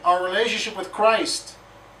understand our relationship with Christ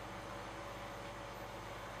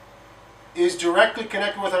is directly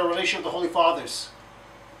connected with our relationship with the Holy Fathers.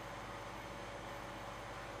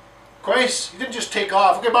 Christ, he didn't just take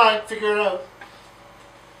off. Okay, bye, figure it out.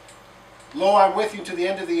 Lo, I'm with you to the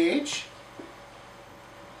end of the age.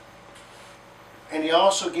 And he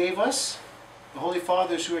also gave us the Holy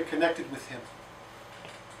Fathers who are connected with him.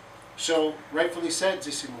 So, rightfully said,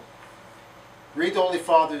 Zissimo. Read the Holy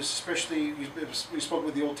Fathers, especially, we spoke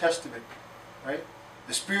with the Old Testament, right?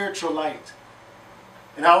 The spiritual light.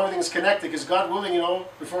 And how everything's connected, because God willing, you know,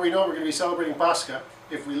 before we know it, we're going to be celebrating Pascha,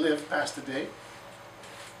 if we live past the day.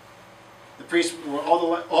 The priest, all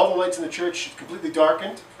the lights in the church completely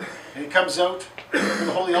darkened, and he comes out from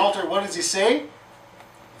the holy altar. What does he say?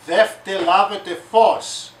 Δεύτε λάβετε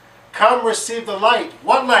φως. Come receive the light.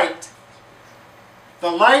 What light? The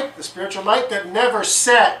light, the spiritual light that never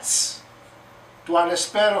sets. Του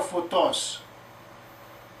ανεσπέρω φωτός.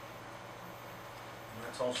 And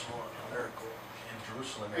that's also a miracle in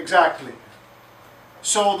Jerusalem. Exactly.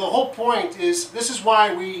 So the whole point is, this is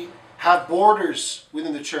why we have borders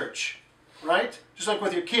within the church, right? Just like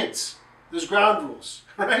with your kids. There's ground rules,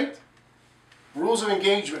 right? Rules of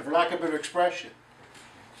engagement, for lack of a better expression.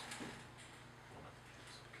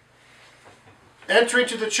 Entering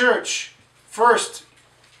to the church, first,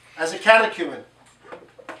 as a catechumen,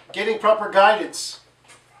 getting proper guidance,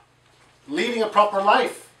 leading a proper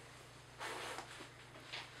life,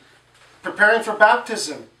 preparing for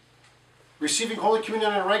baptism, receiving Holy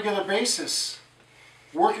Communion on a regular basis,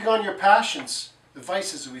 working on your passions, the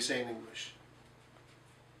vices, as we say in English.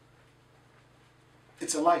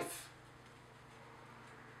 It's a life.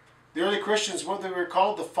 The early Christians, what they were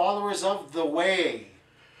called, the followers of the way.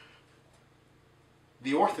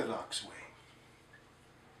 The Orthodox way.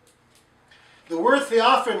 The word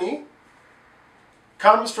Theophany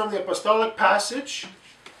comes from the apostolic passage,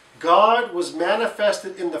 God was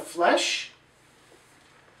manifested in the flesh,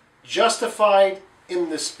 justified in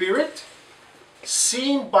the spirit,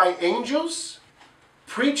 seen by angels,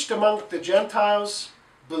 preached among the Gentiles,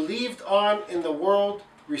 believed on in the world,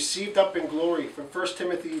 received up in glory. From 1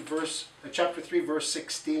 Timothy chapter 3, verse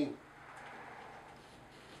 16.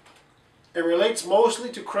 It relates mostly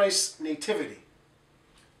to Christ's nativity.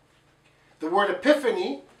 The word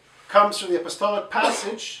epiphany comes from the apostolic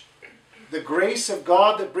passage. The grace of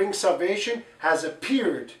God that brings salvation has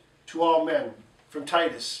appeared to all men. From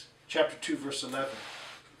Titus chapter 2, verse 11.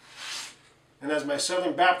 And as my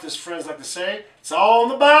Southern Baptist friends like to say, it's all in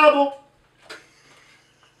the Bible.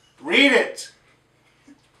 Read it.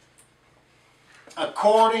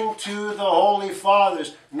 according to the Holy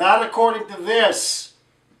Fathers, not according to this.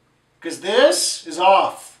 Because this is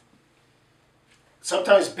off.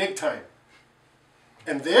 Sometimes big time.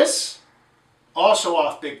 And this, also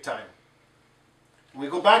off big time. When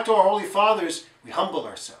we go back to our Holy Fathers, we humble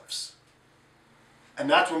ourselves. And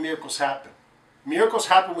that's when miracles happen. Miracles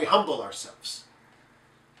happen when we humble ourselves.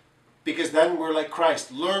 Because then we're like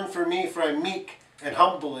Christ. Learn from me, for I'm meek and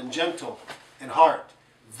humble and gentle in heart.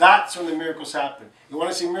 That's when the miracles happen. You want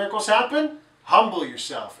to see miracles happen? Humble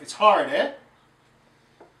yourself. It's hard, eh?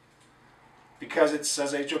 Because it's,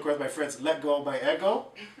 as I joke with my friends, let go of my ego,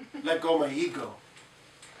 let go of my ego.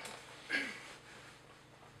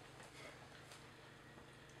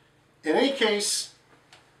 In any case,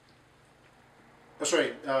 we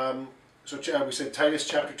said Titus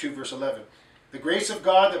chapter 2, verse 11. The grace of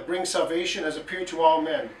God that brings salvation has appeared to all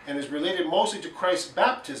men and is related mostly to Christ's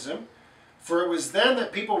baptism, for it was then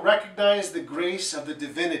that people recognized the grace of the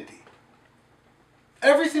divinity.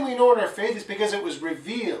 Everything we know in our faith is because it was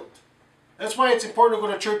revealed. That's why it's important to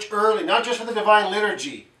go to church early, not just for the divine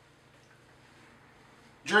liturgy.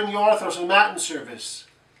 During the Orthodox and Matin service,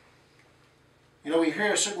 we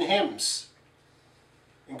hear certain hymns.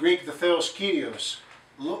 In Greek, the Theos Kyrios.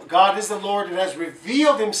 God is the Lord and has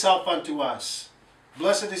revealed himself unto us.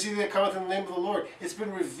 Blessed is he that cometh in the name of the Lord. It's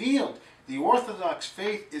been revealed. The Orthodox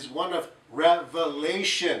faith is one of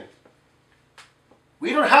revelation.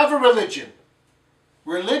 We don't have a religion.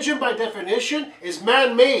 Religion, by definition, is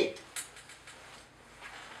man-made.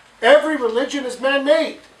 Every religion is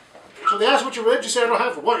man-made. So they ask what your religion, say I don't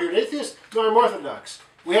have it. What, you're an atheist? No, I'm Orthodox.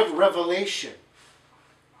 We have revelation.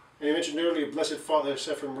 And you mentioned earlier, Blessed Father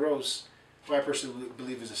Sephirim Rose, who I personally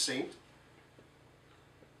believe is a saint.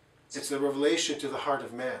 It's the revelation to the heart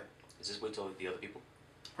of man. Is this what we told the other people?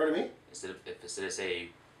 Pardon me? Instead of say,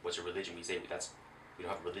 what's your religion, we say we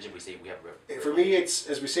don't have a religion, we say we have a For me, it's,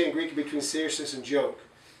 as we say in Greek, between seriousness and joke.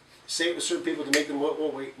 Say it with certain people to make them,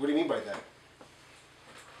 wait, what do you mean by that?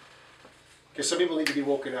 Because some people need to be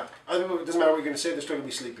woken up. Other people, it doesn't matter what you're going to say, they're still going to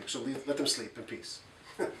be sleeping. So let them sleep in peace.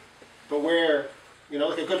 But where,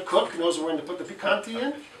 like a good cook knows when to put the picanti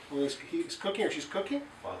in, when he's cooking or she's cooking.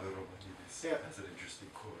 Father Romanides has an interesting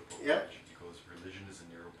quote about religion. He goes, religion is a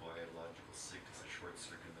neurobiological sickness, a short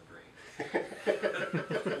circuit in the brain.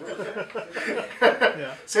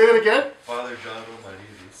 Yeah. Say that again. Father John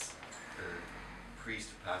Romanides, the priest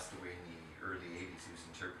who passed away in the early 80s, he was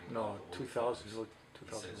interpreting No, the 2000. He says,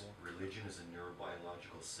 2001. religion is a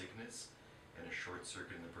neurobiological sickness and a short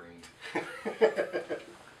circuit in the brain.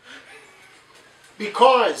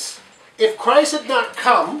 Because if Christ had not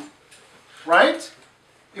come, right?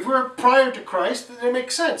 If we were prior to Christ, then it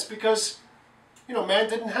makes sense because, man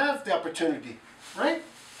didn't have the opportunity, right?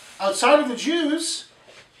 Outside of the Jews,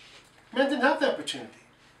 man didn't have the opportunity.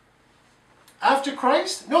 After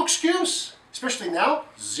Christ, no excuse. Especially now,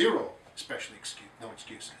 zero, no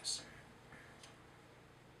excuses.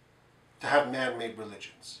 To have man-made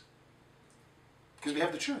religions. Because we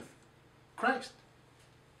have the truth. Christ.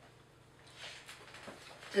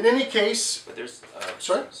 In any case... But there's...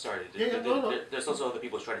 sorry? Sorry. No. There's also other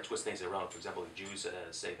people trying to twist things around. For example, the Jews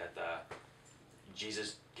say that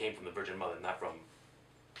Jesus came from the Virgin Mother, not from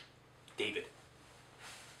David,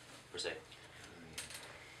 per se.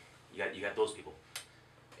 You got those people.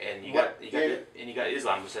 And you got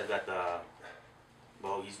Islam, who says that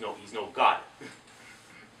he's no God.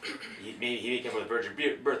 He came from a virgin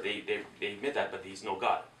birth. They admit that, but he's no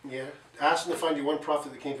God. Yeah. Ask them to find you one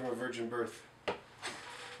prophet that came from a virgin birth.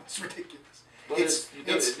 It's ridiculous.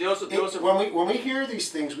 Well, when we hear these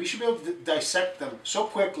things, we should be able to dissect them so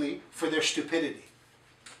quickly for their stupidity.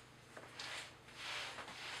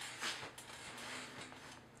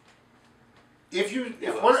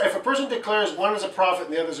 If a person declares one is a prophet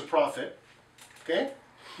and the other is a prophet, okay,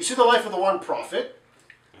 you see the life of the one prophet,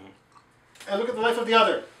 and look at the life of the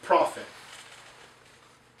other prophet.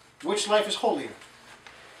 Which life is holier?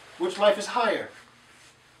 Which life is higher?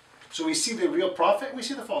 So we see the real prophet and we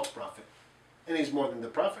see the false prophet. And he's more than the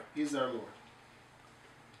prophet, he's our Lord.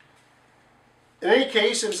 In any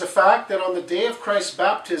case, it is a fact that on the day of Christ's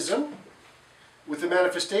baptism, with the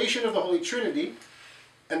manifestation of the Holy Trinity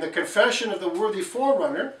and the confession of the worthy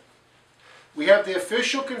forerunner, we have the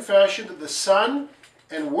official confession that the Son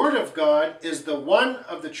and Word of God is the one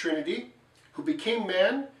of the Trinity who became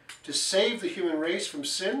man to save the human race from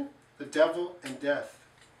sin, the devil, and death.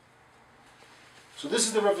 So this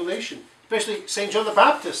is the revelation. Especially St. John the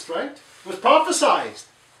Baptist, right? It was prophesied.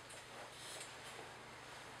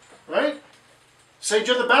 Right? St.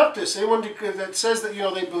 John the Baptist, anyone that says that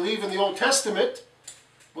they believe in the Old Testament,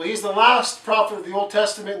 well, he's the last prophet of the Old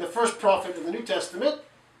Testament and the first prophet of the New Testament.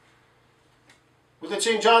 What did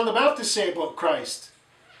St. John the Baptist say about Christ?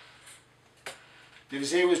 Did he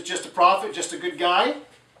say he was just a prophet, just a good guy?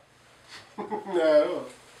 No.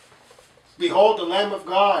 Behold the Lamb of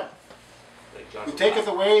God, Like John who from taketh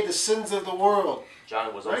the- away the sins of the world.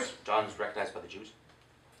 John was Right? also John's recognized by the Jews.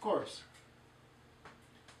 Of course.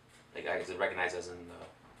 Like I guess recognized as in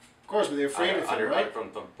Of course, but they're afraid of him, right?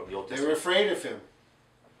 from the Old They Testament. were afraid of him.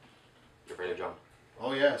 You're afraid of John.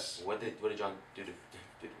 Oh, yes. What did John do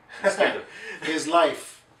to His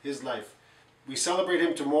life. His life. We celebrate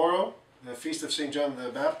him tomorrow, the feast of St. John the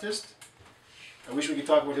Baptist. I wish we could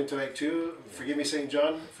talk about him tonight too. Forgive me, St.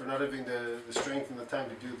 John, for not having the strength and the time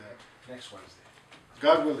to do that. Next Wednesday.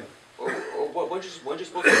 God willing. We're just supposed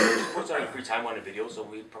to post on free time on a video, so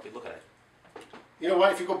we probably look at it. You know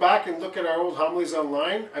what? If you go back and look at our old homilies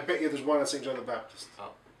online, I bet you there's one on St. John the Baptist.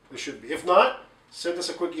 Oh, There should be. If not, send us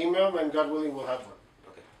a quick email and God willing we'll have one.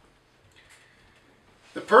 okay.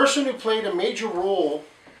 The person who played a major role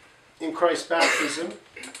in Christ's baptism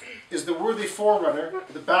is the worthy forerunner,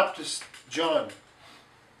 the Baptist John.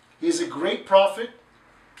 He is a great prophet,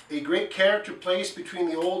 a great character placed between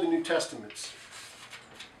the Old and New Testaments.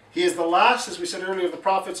 He is the last, as we said earlier, of the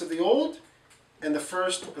prophets of the Old and the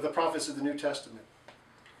first of the prophets of the New Testament.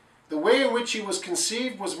 The way in which he was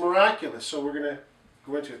conceived was miraculous, so we're going to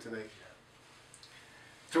go into it tonight.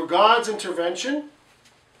 Through God's intervention,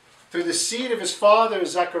 through the seed of his father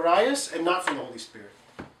Zacharias, and not from the Holy Spirit.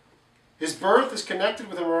 His birth is connected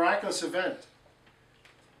with a miraculous event.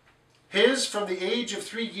 His, from the age of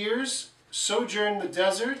 3 years, sojourn in the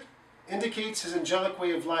desert, indicates his angelic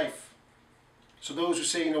way of life. So those who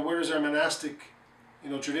say, where does our monastic,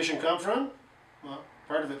 tradition come from? Well,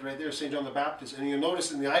 part of it right there, St. John the Baptist. And you'll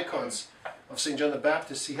notice in the icons of St. John the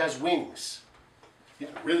Baptist, he has wings. He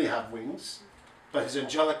doesn't really have wings, but his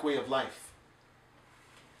angelic way of life.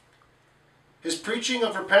 His preaching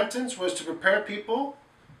of repentance was to prepare people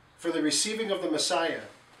for the receiving of the Messiah.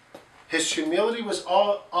 His humility was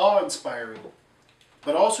awe-inspiring,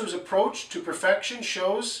 but also his approach to perfection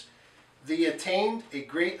shows that he attained a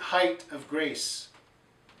great height of grace.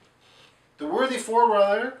 The worthy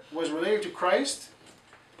forerunner was related to Christ,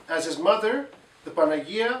 as his mother, the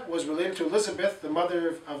Panagia, was related to Elizabeth, the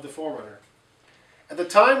mother of the forerunner. At the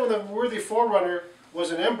time when the worthy forerunner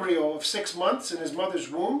was an embryo of 6 months in his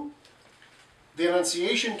mother's womb, the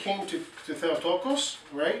Annunciation came to Theotokos,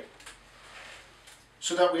 right?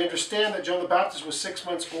 So that we understand that John the Baptist was 6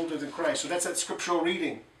 months older than Christ. So that's that scriptural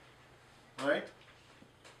reading, right?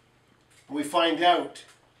 And we find out,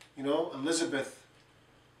 Elizabeth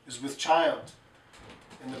is with child.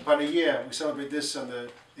 In the Panagia, we celebrate this on the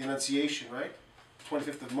Annunciation, right?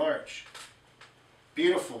 25th of March.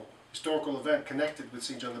 Beautiful historical event connected with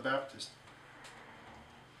St. John the Baptist.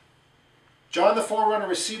 John the forerunner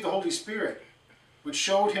received the Holy Spirit, which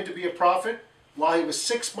showed him to be a prophet while he was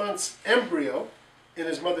 6 months embryo in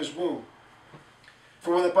his mother's womb.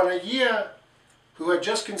 For when the Panagia, who had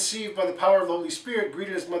just conceived by the power of the Holy Spirit,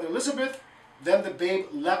 greeted his mother Elizabeth, then the babe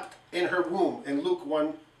leapt in her womb, in Luke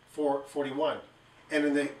 1:41. And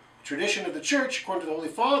in the tradition of the church, according to the Holy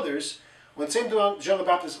Fathers, when St. John the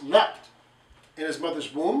Baptist leapt in his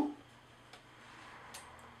mother's womb,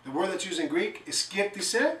 the word that's used in Greek is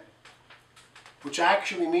skirtise, which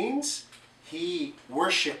actually means he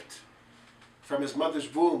worshipped from his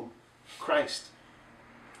mother's womb Christ,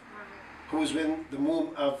 who was in the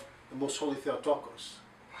womb of the Most Holy Theotokos.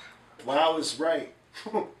 Wow is right.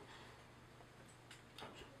 I'm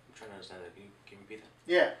trying to understand that. Can you repeat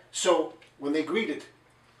that? Yeah, so when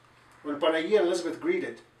Panagia and Elizabeth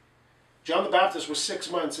greeted, John the Baptist was 6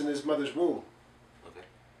 months in his mother's womb. Okay.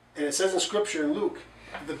 And it says in Scripture in Luke,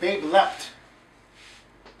 the babe leapt.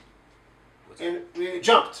 What's that? And it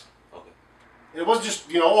jumped. Okay. And it wasn't just,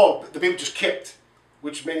 the baby just kicked,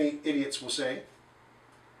 which many idiots will say.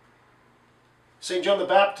 St. John the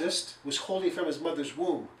Baptist was holy from his mother's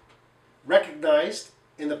womb, recognized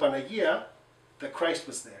in the Panagia that Christ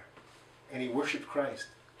was there, and he worshipped Christ.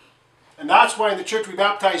 And that's why in the church we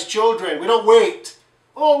baptize children. We don't wait.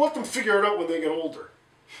 Let them figure it out when they get older.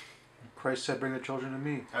 Christ said, bring the children to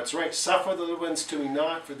me. That's right. Suffer the little ones to me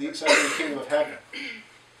not, for the sake of the kingdom of heaven.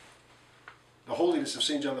 The holiness of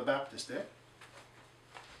St. John the Baptist, eh?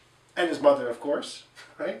 And his mother, of course,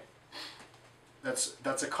 right?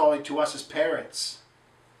 That's a calling to us as parents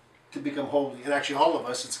to become holy. And actually all of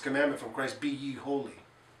us, it's a commandment from Christ, be ye holy.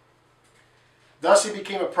 Thus he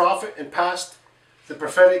became a prophet and passed the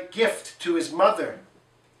prophetic gift to his mother.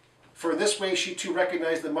 For in this way she too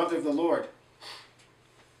recognized the mother of the Lord.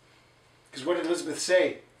 Because what did Elizabeth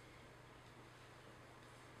say?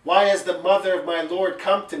 Why has the mother of my Lord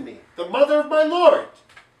come to me? The mother of my Lord.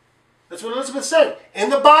 That's what Elizabeth said. In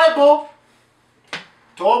the Bible,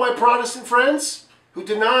 To all my Protestant friends who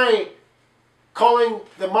deny calling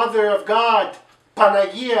the Mother of God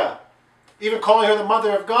Panagia, even calling her the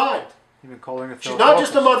Mother of God. Even calling her She's not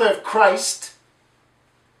just the Theotokos. Mother of Christ.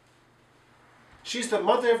 She's the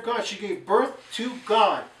Mother of God. She gave birth to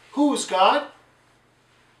God. Who is God?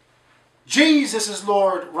 Jesus is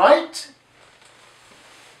Lord, right?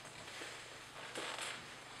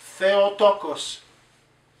 Theotokos,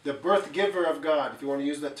 the birth giver of God, if you want to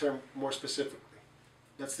use that term more specifically.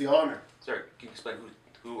 That's the honor. Sorry, can you explain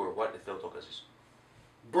who or what the Theotokos is?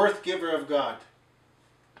 Birth giver of God.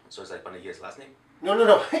 So is that Panagia's last name?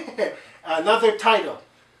 No. Another title.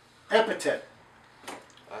 Epithet.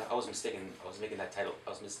 I was mistaken. I was making that title.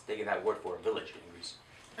 I was mistaking that word for a village in Greece.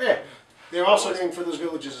 Yeah. They're also named for those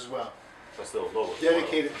villages as well. But still logos.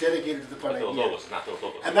 Dedicated to the But Panagia. logos, not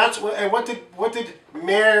Theotokos. And that's what. And what did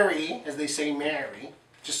Mary, as they say, Mary,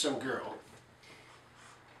 just some girl.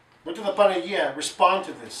 What did the Panagia respond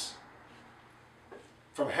to this?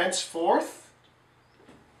 From henceforth,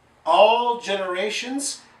 all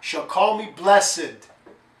generations shall call me blessed.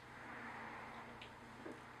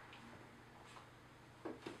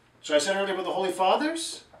 So I said earlier about the Holy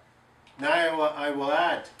Fathers. Now I will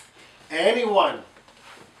add, anyone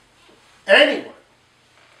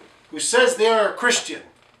who says they are a Christian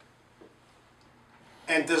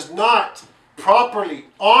and does not properly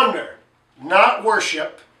honor, not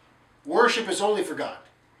worship is only for God,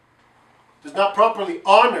 does not properly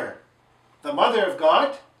honor the Mother of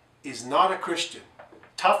God, is not a Christian.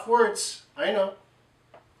 Tough words, I know.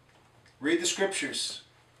 Read the scriptures.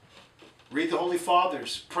 Read the Holy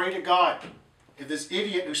Fathers. Pray to God. If this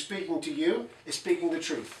idiot who's speaking to you is speaking the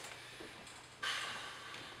truth.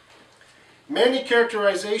 Many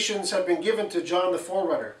characterizations have been given to John the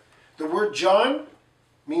Forerunner. The word John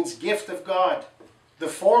means gift of God. The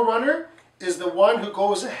Forerunner is the one who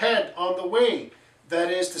goes ahead on the way.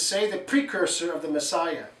 That is to say, the precursor of the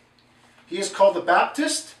Messiah. He is called the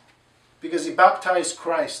Baptist because he baptized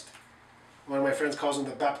Christ. One of my friends calls him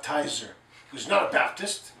the baptizer. Who's not a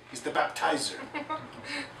Baptist, he's the baptizer.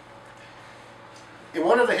 In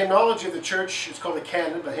one of the hymnology of the church, it's called the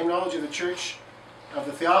canon, but hymnology of the church of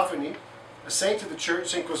the Theophany, a saint of the church,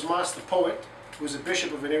 St. Cosmas the poet, who was a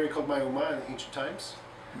bishop of an area called Mayuma in the ancient times,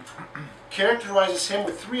 characterizes him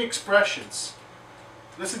with three expressions.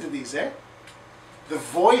 Listen to these, eh? The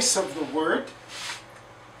voice of the word,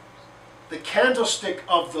 the candlestick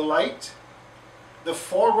of the light, the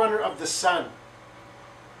forerunner of the sun.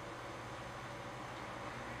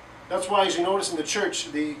 That's why, as you notice in the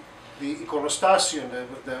church, the iconostation,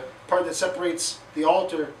 the part that separates the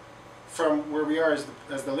altar from where we are as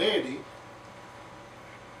the laity,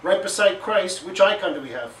 right beside Christ, which icon do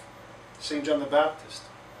we have? St. John the Baptist.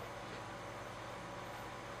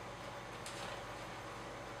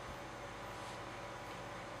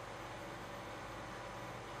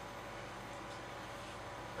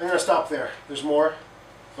 I'm going to stop there. There's more,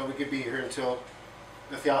 but we could be here until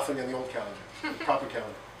the Theophany and the old calendar, the proper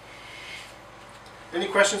calendar. Any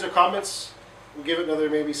questions or comments? We'll give it another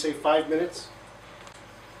maybe say 5 minutes.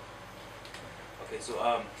 Okay, so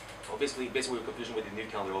well, basically we're confusion with the new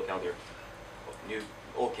calendar, old calendar,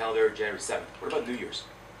 January 7th. What about New Year's?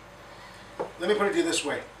 Let me put it to you this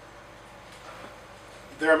way.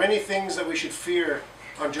 There are many things that we should fear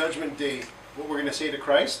on Judgment Day, what we're going to say to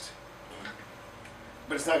Christ,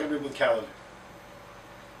 but it's not going to be with calendar.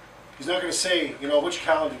 He's not going to say, you know, which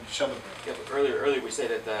calendar you celebrate. Yeah, but earlier we said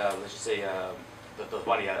that let's just say the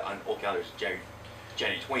body on old calendar is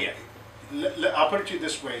January 20th. I'll put it to you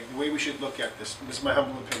this way, the way we should look at this. This is my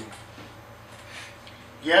humble opinion.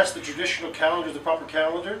 Yes, the traditional calendar is the proper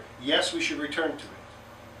calendar. Yes, we should return to it.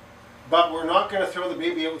 But we're not going to throw the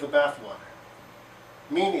baby out with the bathwater.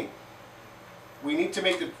 Meaning, we need to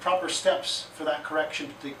make the proper steps for that correction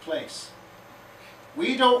to take place.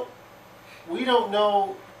 We don't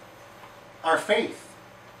know our faith.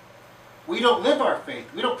 We don't live our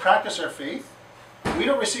faith. We don't practice our faith. We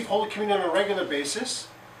don't receive Holy Communion on a regular basis.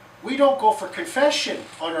 We don't go for confession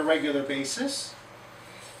on a regular basis.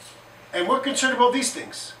 And we're concerned about these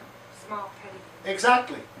things. Small, petty.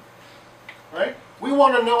 Exactly. Right? We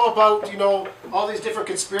want to know about, you know, all these different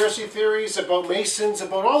conspiracy theories, about Masons,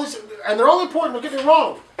 about all these, and they're all important, don't get me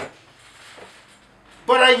wrong.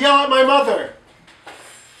 But I yell at my mother.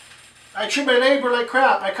 I treat my neighbor like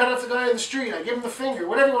crap. I cut off the guy in the street. I give him the finger.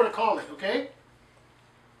 Whatever you want to call it, okay?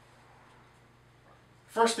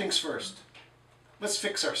 First things first. Let's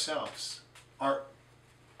fix ourselves.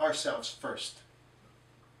 Ourselves first.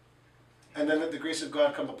 And then let the grace of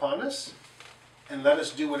God come upon us and let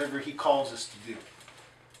us do whatever He calls us to do.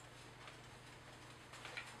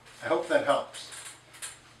 I hope that helps.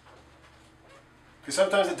 Because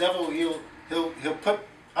sometimes the devil, he'll put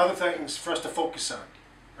other things for us to focus on,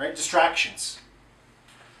 right? Distractions.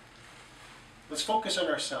 Let's focus on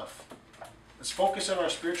ourselves. Let's focus on our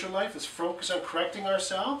spiritual life. Let's focus on correcting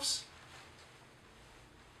ourselves.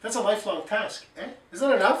 That's a lifelong task, eh? Isn't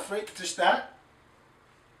that enough, right? Just that.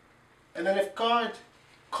 And then if God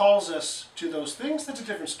calls us to those things, that's a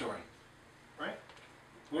different story, right?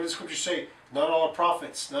 What does Scripture say? Not all are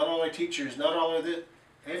prophets, not all are teachers, not all are this.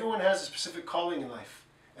 Everyone has a specific calling in life.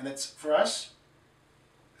 And it's for us,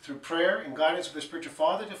 through prayer and guidance with the spiritual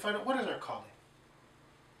Father, to find out what is our calling,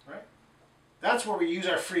 right? That's where we use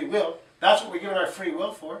our free will. That's what we're given our free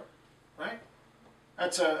will for, right?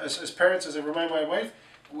 That's as parents, as I remind my wife,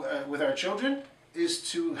 with our children, is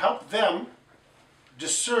to help them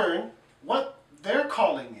discern what their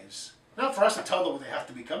calling is. Not for us to tell them what they have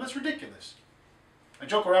to become. That's ridiculous. I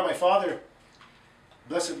joke around my father,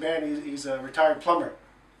 blessed man, he's a retired plumber.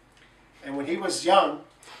 And when he was young,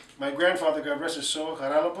 my grandfather, God rest his soul,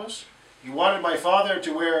 Haralopos, he wanted my father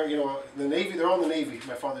to wear, the Navy, they're all in the Navy,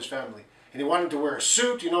 my father's family. And he wanted to wear a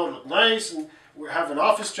suit, look nice, and have an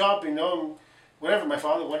office job, and whatever. My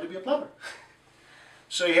father wanted to be a plumber.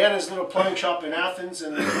 So he had his little plumbing shop in Athens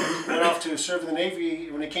and went off to serve in the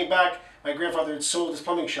Navy. When he came back, my grandfather had sold his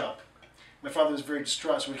plumbing shop. My father was very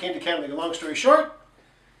distraught. So when he came to Canada, make a long story short,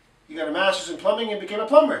 he got a master's in plumbing and became a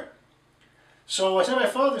plumber. So I said to my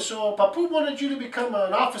father, so Papu wanted you to become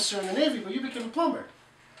an officer in the Navy, but you became a plumber.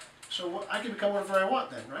 So I can become whatever I want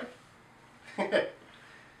then, right?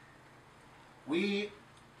 We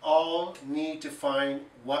all need to find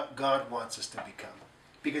what God wants us to become.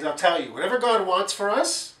 Because I'll tell you, whatever God wants for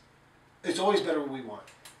us, it's always better what we want.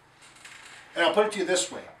 And I'll put it to you this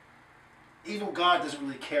way. Even God doesn't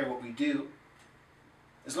really care what we do.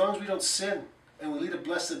 As long as we don't sin and we lead a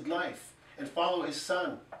blessed life and follow His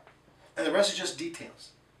Son. And the rest is just details.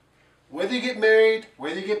 Whether you get married,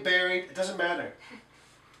 whether you get buried, it doesn't matter.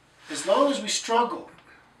 As long as we struggle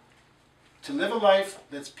to live a life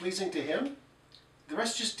that's pleasing to Him, the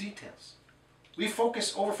rest is just details. We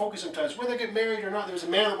over-focus sometimes, whether they get married or not. There was a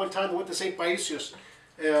man at one time that went to St. Paisios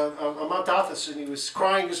on Mount Athos, and he was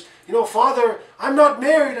crying, he goes, Father, I'm not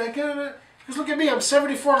married. He goes, look at me, I'm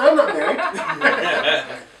 74 and I'm not married.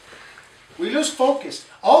 We lose focus.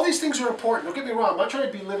 All these things are important. Don't get me wrong. I'm not trying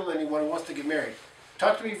to belittle anyone who wants to get married.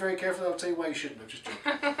 Talk to me very carefully. I'll tell you why you shouldn't. I'm just joking.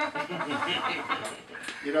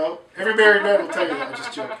 Every married man will tell you that. I'm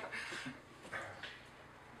just joking.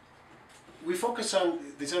 We focus on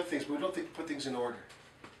these other things, but we don't put things in order.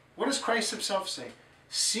 What does Christ Himself say?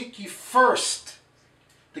 Seek ye first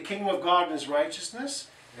the kingdom of God and His righteousness,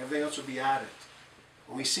 and everything else will be added.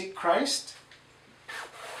 When we seek Christ,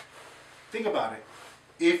 think about it.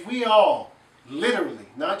 If we all, literally,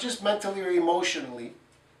 not just mentally or emotionally,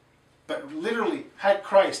 but literally had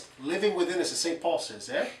Christ living within us, as St. Paul says,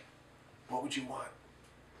 what would you want?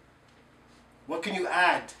 What can you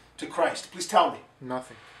add to Christ? Please tell me.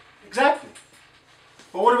 Nothing. Exactly.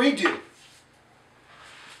 But what do?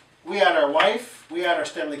 We had our wife, we had our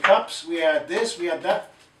Stanley Cups, we had this, we had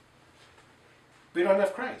that. We don't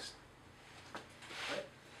have Christ. Right?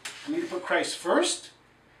 We need to put Christ first,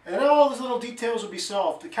 and then all those little details will be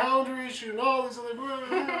solved. The calendar issue and all these other...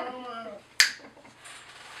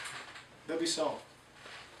 they'll be solved.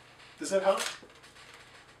 Does that help?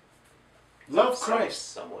 Love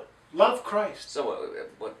Christ. Somewhat. Love Christ. Somewhat.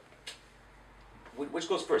 Which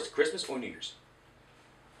goes first, Christmas or New Year's?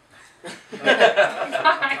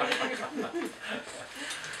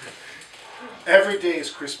 Every day is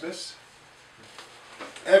Christmas.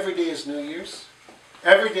 Every day is New Year's.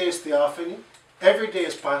 Every day is Theophany. Every day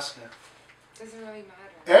is Pascha. Doesn't really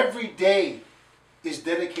matter. Every day is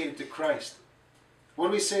dedicated to Christ. What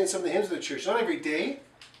do we say in some of the hymns of the church? Not every day.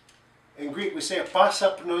 In Greek we say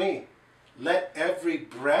pasapnoi. Let every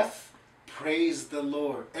breath praise the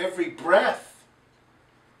Lord. Every breath.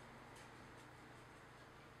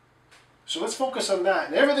 So let's focus on that.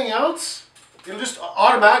 And everything else, it'll just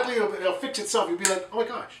automatically, it'll fix itself. You'll be like, oh my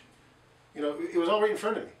gosh. It was all right in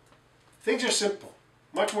front of me. Things are simple.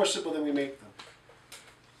 Much more simple than we make them.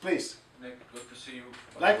 Please. Nick, good to see you.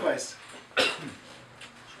 Likewise. Just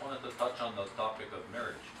wanted to touch on the topic of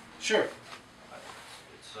marriage. Sure.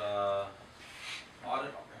 It's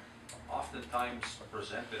oftentimes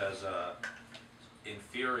presented as a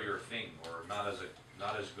inferior thing, or not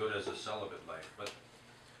as good as a celibate life, but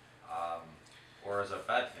or as a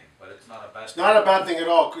bad thing. But it's not a bad. It's not a bad thing at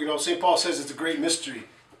all. St. Paul says it's a great mystery,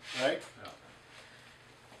 right? Yeah.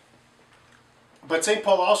 But St.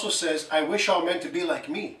 Paul also says, I wish all men to be like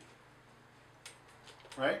me.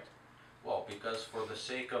 Right? Well, because for the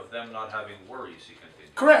sake of them not having worries, he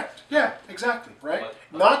continues. Correct. Yeah, exactly. Right?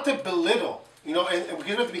 But not to belittle You know, and we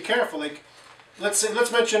have to be careful. Like, let's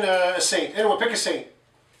mention a saint. Anyone, pick a saint.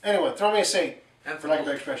 Anyone, throw me a saint, for lack of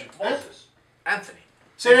better expression. Moses. Anthony.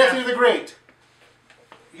 Saint Anthony the Great.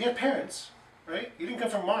 You had parents, right? You didn't come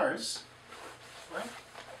from Mars, right?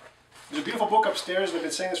 There's a beautiful book upstairs, and I've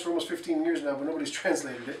been saying this for almost 15 years now, but nobody's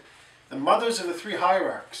translated it. The mothers of the three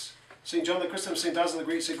hierarchs. St. John the Christopher, St. Basil the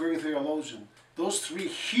Great, St. Gregory the Theologian. Those three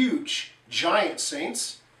huge, giant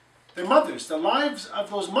saints, their mothers, the lives of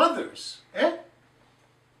those mothers. Eh?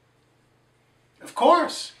 Of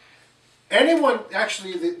course. Anyone,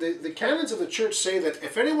 actually, the canons of the church say that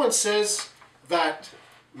if anyone says that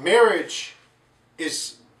marriage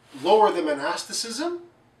is lower than monasticism,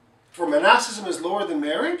 or monasticism is lower than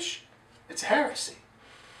marriage, it's heresy.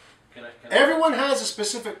 Can I Everyone has a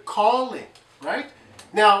specific calling, right?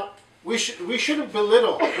 Now, we shouldn't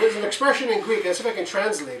belittle. There's an expression in Greek, let's see if I can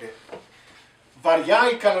translate it.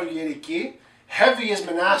 Variai kalorieriki, heavy is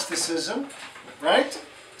monasticism, right?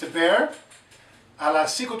 To bear. Ala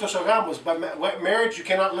sikotosogamos, but marriage you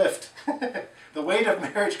cannot lift. The weight of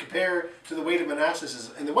marriage compared to the weight of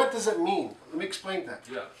monasticism. And what does it mean? Let me explain that.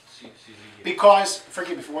 Yeah. Because,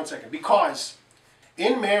 forgive me for 1 second, because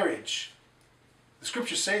in marriage, the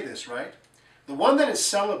scriptures say this, right? The one that is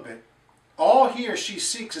celibate, all he or she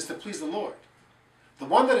seeks is to please the Lord. The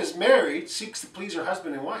one that is married seeks to please her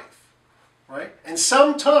husband and wife, right? And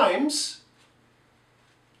sometimes,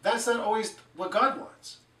 that's not always what God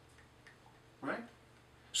wants, right?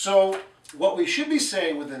 So, what we should be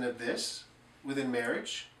saying within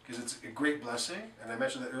marriage, because it's a great blessing, and I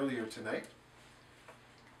mentioned that earlier tonight,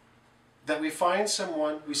 that we find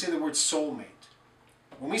someone, we say the word soulmate.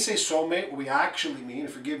 When we say soulmate, what we actually mean, and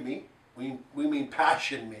forgive me, we mean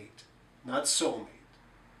passion mate, not soulmate,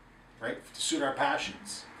 right? To suit our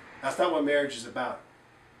passions. That's not what marriage is about.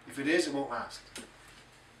 If it is, it won't last.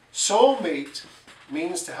 Soulmate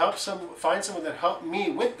means to find someone that helped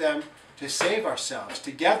me with them to save ourselves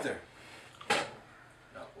together.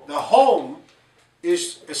 The home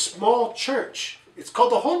is a small church. It's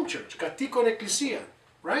called the home church, katikon ecclesia,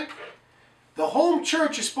 right? The home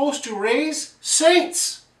church is supposed to raise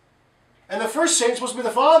saints. And the first saint is supposed to be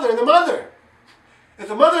the father and the mother. If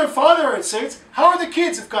the mother and father aren't saints, how are the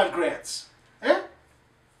kids if God grants? Eh?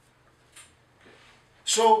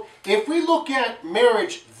 So if we look at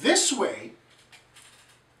marriage this way,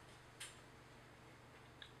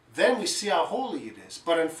 then we see how holy it is.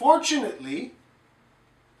 But unfortunately,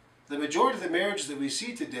 the majority of the marriages that we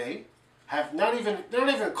see today have they're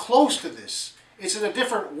not even close to this. It's in a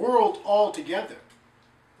different world altogether,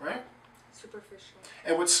 right? Superficial.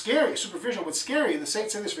 And what's scary, superficial, what's scary, the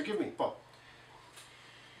saints say this, forgive me, Paul.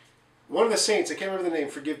 One of the saints, I can't remember the name,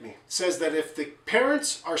 forgive me, says that if the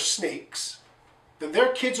parents are snakes, then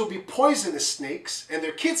their kids will be poisonous snakes, and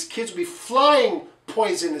their kids' kids will be flying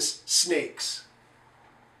poisonous snakes.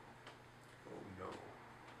 Oh no.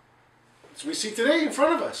 That's what we see today in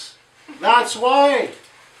front of us. That's why,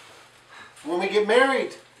 when we get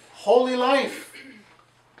married, holy life,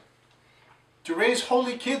 to raise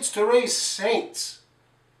holy kids, to raise saints.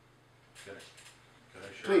 Can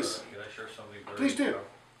I share, Please. Can I share something very Please do.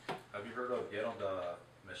 Have you heard of Geron the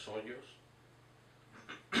Mesolios?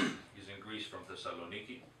 He's in Greece, from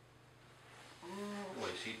Thessaloniki.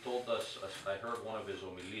 Anyways, he told us, I heard one of his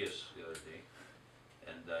homilias the other day,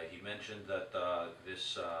 and he mentioned that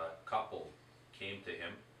this couple came to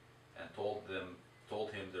him and told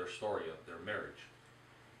him their story of their marriage.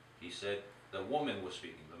 He said the woman was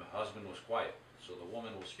speaking, the husband was quiet. So the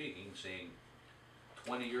woman was speaking, saying,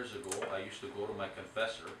 20 years ago, I used to go to my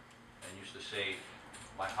confessor and used to say,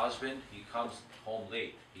 my husband, he comes home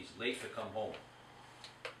late. He's late to come home.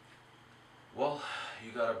 Well,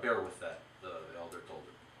 you gotta bear with that, the elder told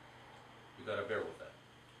her. You gotta bear with that.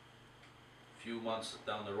 A few months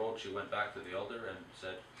down the road, she went back to the elder and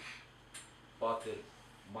said, but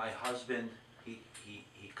my husband, he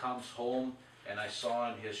comes home, and I saw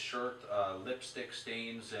on his shirt lipstick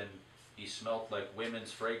stains, and he smelled like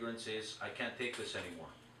women's fragrances. I can't take this anymore.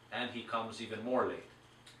 And he comes even more late.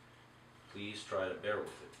 Please try to bear with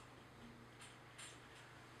it.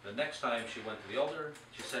 The next time she went to the elder,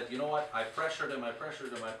 she said, you know what, I pressured him,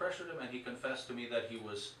 and he confessed to me that he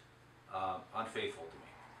was unfaithful to me.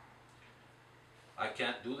 I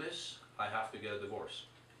can't do this, I have to get a divorce.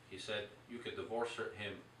 He said, you could divorce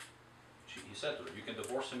him. He said to her, you can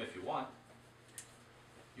divorce him if you want.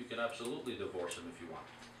 You can absolutely divorce him if you want.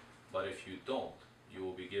 But if you don't, you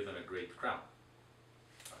will be given a great crown.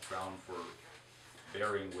 A crown for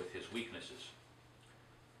bearing with his weaknesses.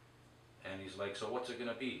 And he's like, so what's it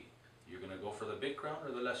going to be? You're going to go for the big crown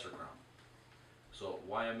or the lesser crown? So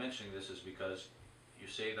why I'm mentioning this is because you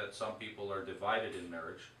say that some people are divided in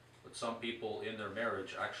marriage. But some people in their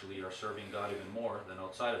marriage actually are serving God even more than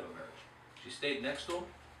outside of a marriage. She stayed next to him.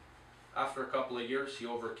 After a couple of years, he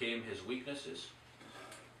overcame his weaknesses,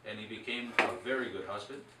 and he became a very good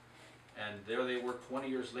husband. And there they were 20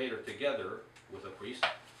 years later together with a priest,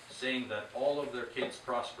 saying that all of their kids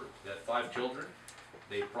prospered. They had 5 children.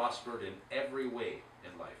 They prospered in every way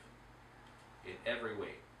in life. In every way.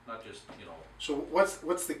 Not just, you know. So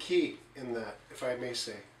what's the key in that, if I may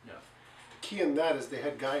say? Yeah. The key in that is they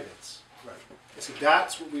had guidance. Right. So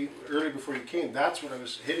that's what we, earlier before you came, that's what I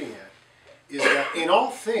was hitting at. Is that in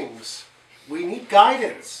all things, we need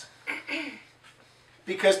guidance.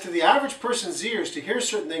 Because to the average person's ears, to hear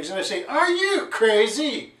certain things, and I say, "Are you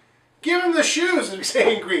crazy? Give him the shoes," as we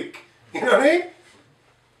say in Greek. You know what I mean?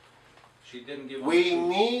 She didn't give him We shoes.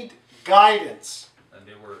 need guidance. And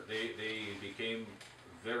they became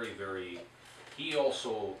very, very, he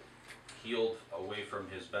also healed away from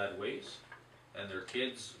his bad ways, and their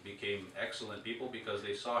kids became excellent people because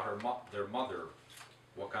they saw their mother,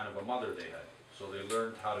 what kind of a mother they had. So they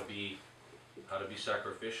learned how to be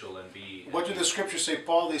sacrificial and be. What did the scriptures say,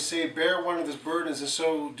 Paul? They say, "Bear one of his burdens, and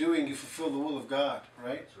so doing you fulfill the will of God,"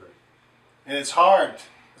 right? That's right. And it's hard.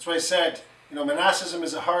 That's why I said, you know, monasticism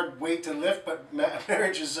is a hard weight to lift, but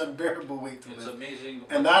marriage is an unbearable weight to It's lift. amazing.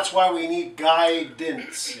 And that's why we need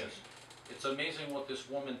guidance. Yes. It's amazing what this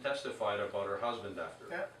woman testified about her husband after.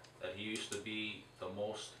 Yeah. That he used to be the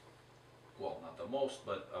most, well, not the most,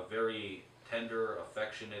 but a very tender,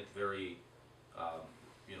 affectionate, very,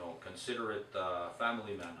 you know, considerate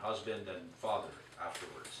family man, husband and father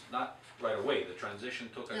afterwards. Not right away. The transition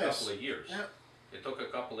took a couple of years. Yeah. It took a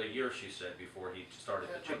couple of years, she said, before he started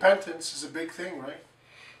to change. Repentance is a big thing, right?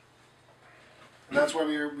 And that's why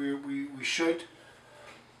we should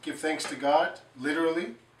give thanks to God,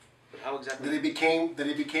 literally, But how exactly? that he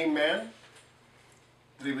became man,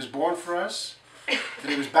 that he was born for us, that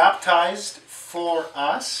he was baptized for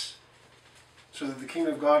us, so that the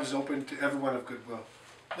kingdom of God is open to everyone of goodwill.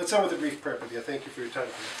 Let's end with a brief prayer, Padilla. Thank you for your time.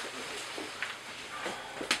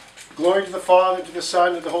 Glory to the Father, to the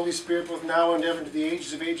Son, and to the Holy Spirit, both now and ever, and to the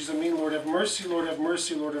ages of ages. Amen. Lord, have mercy, Lord, have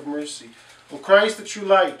mercy, Lord, have mercy. O Christ, the true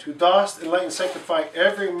light, who dost enlighten and sanctify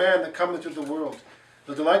every man that cometh into the world,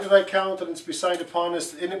 let the light of thy countenance be shined upon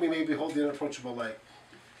us, that in it we may behold the unapproachable light.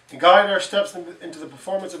 And guide our steps into the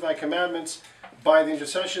performance of thy commandments by the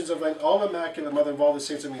intercessions of thine all-immaculate Mother of all the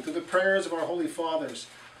saints. Amen. Through the prayers of our holy fathers,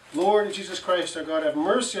 Lord Jesus Christ, our God, have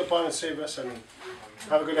mercy upon us and save us. Amen.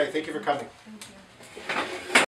 Have a good night. Thank you for coming.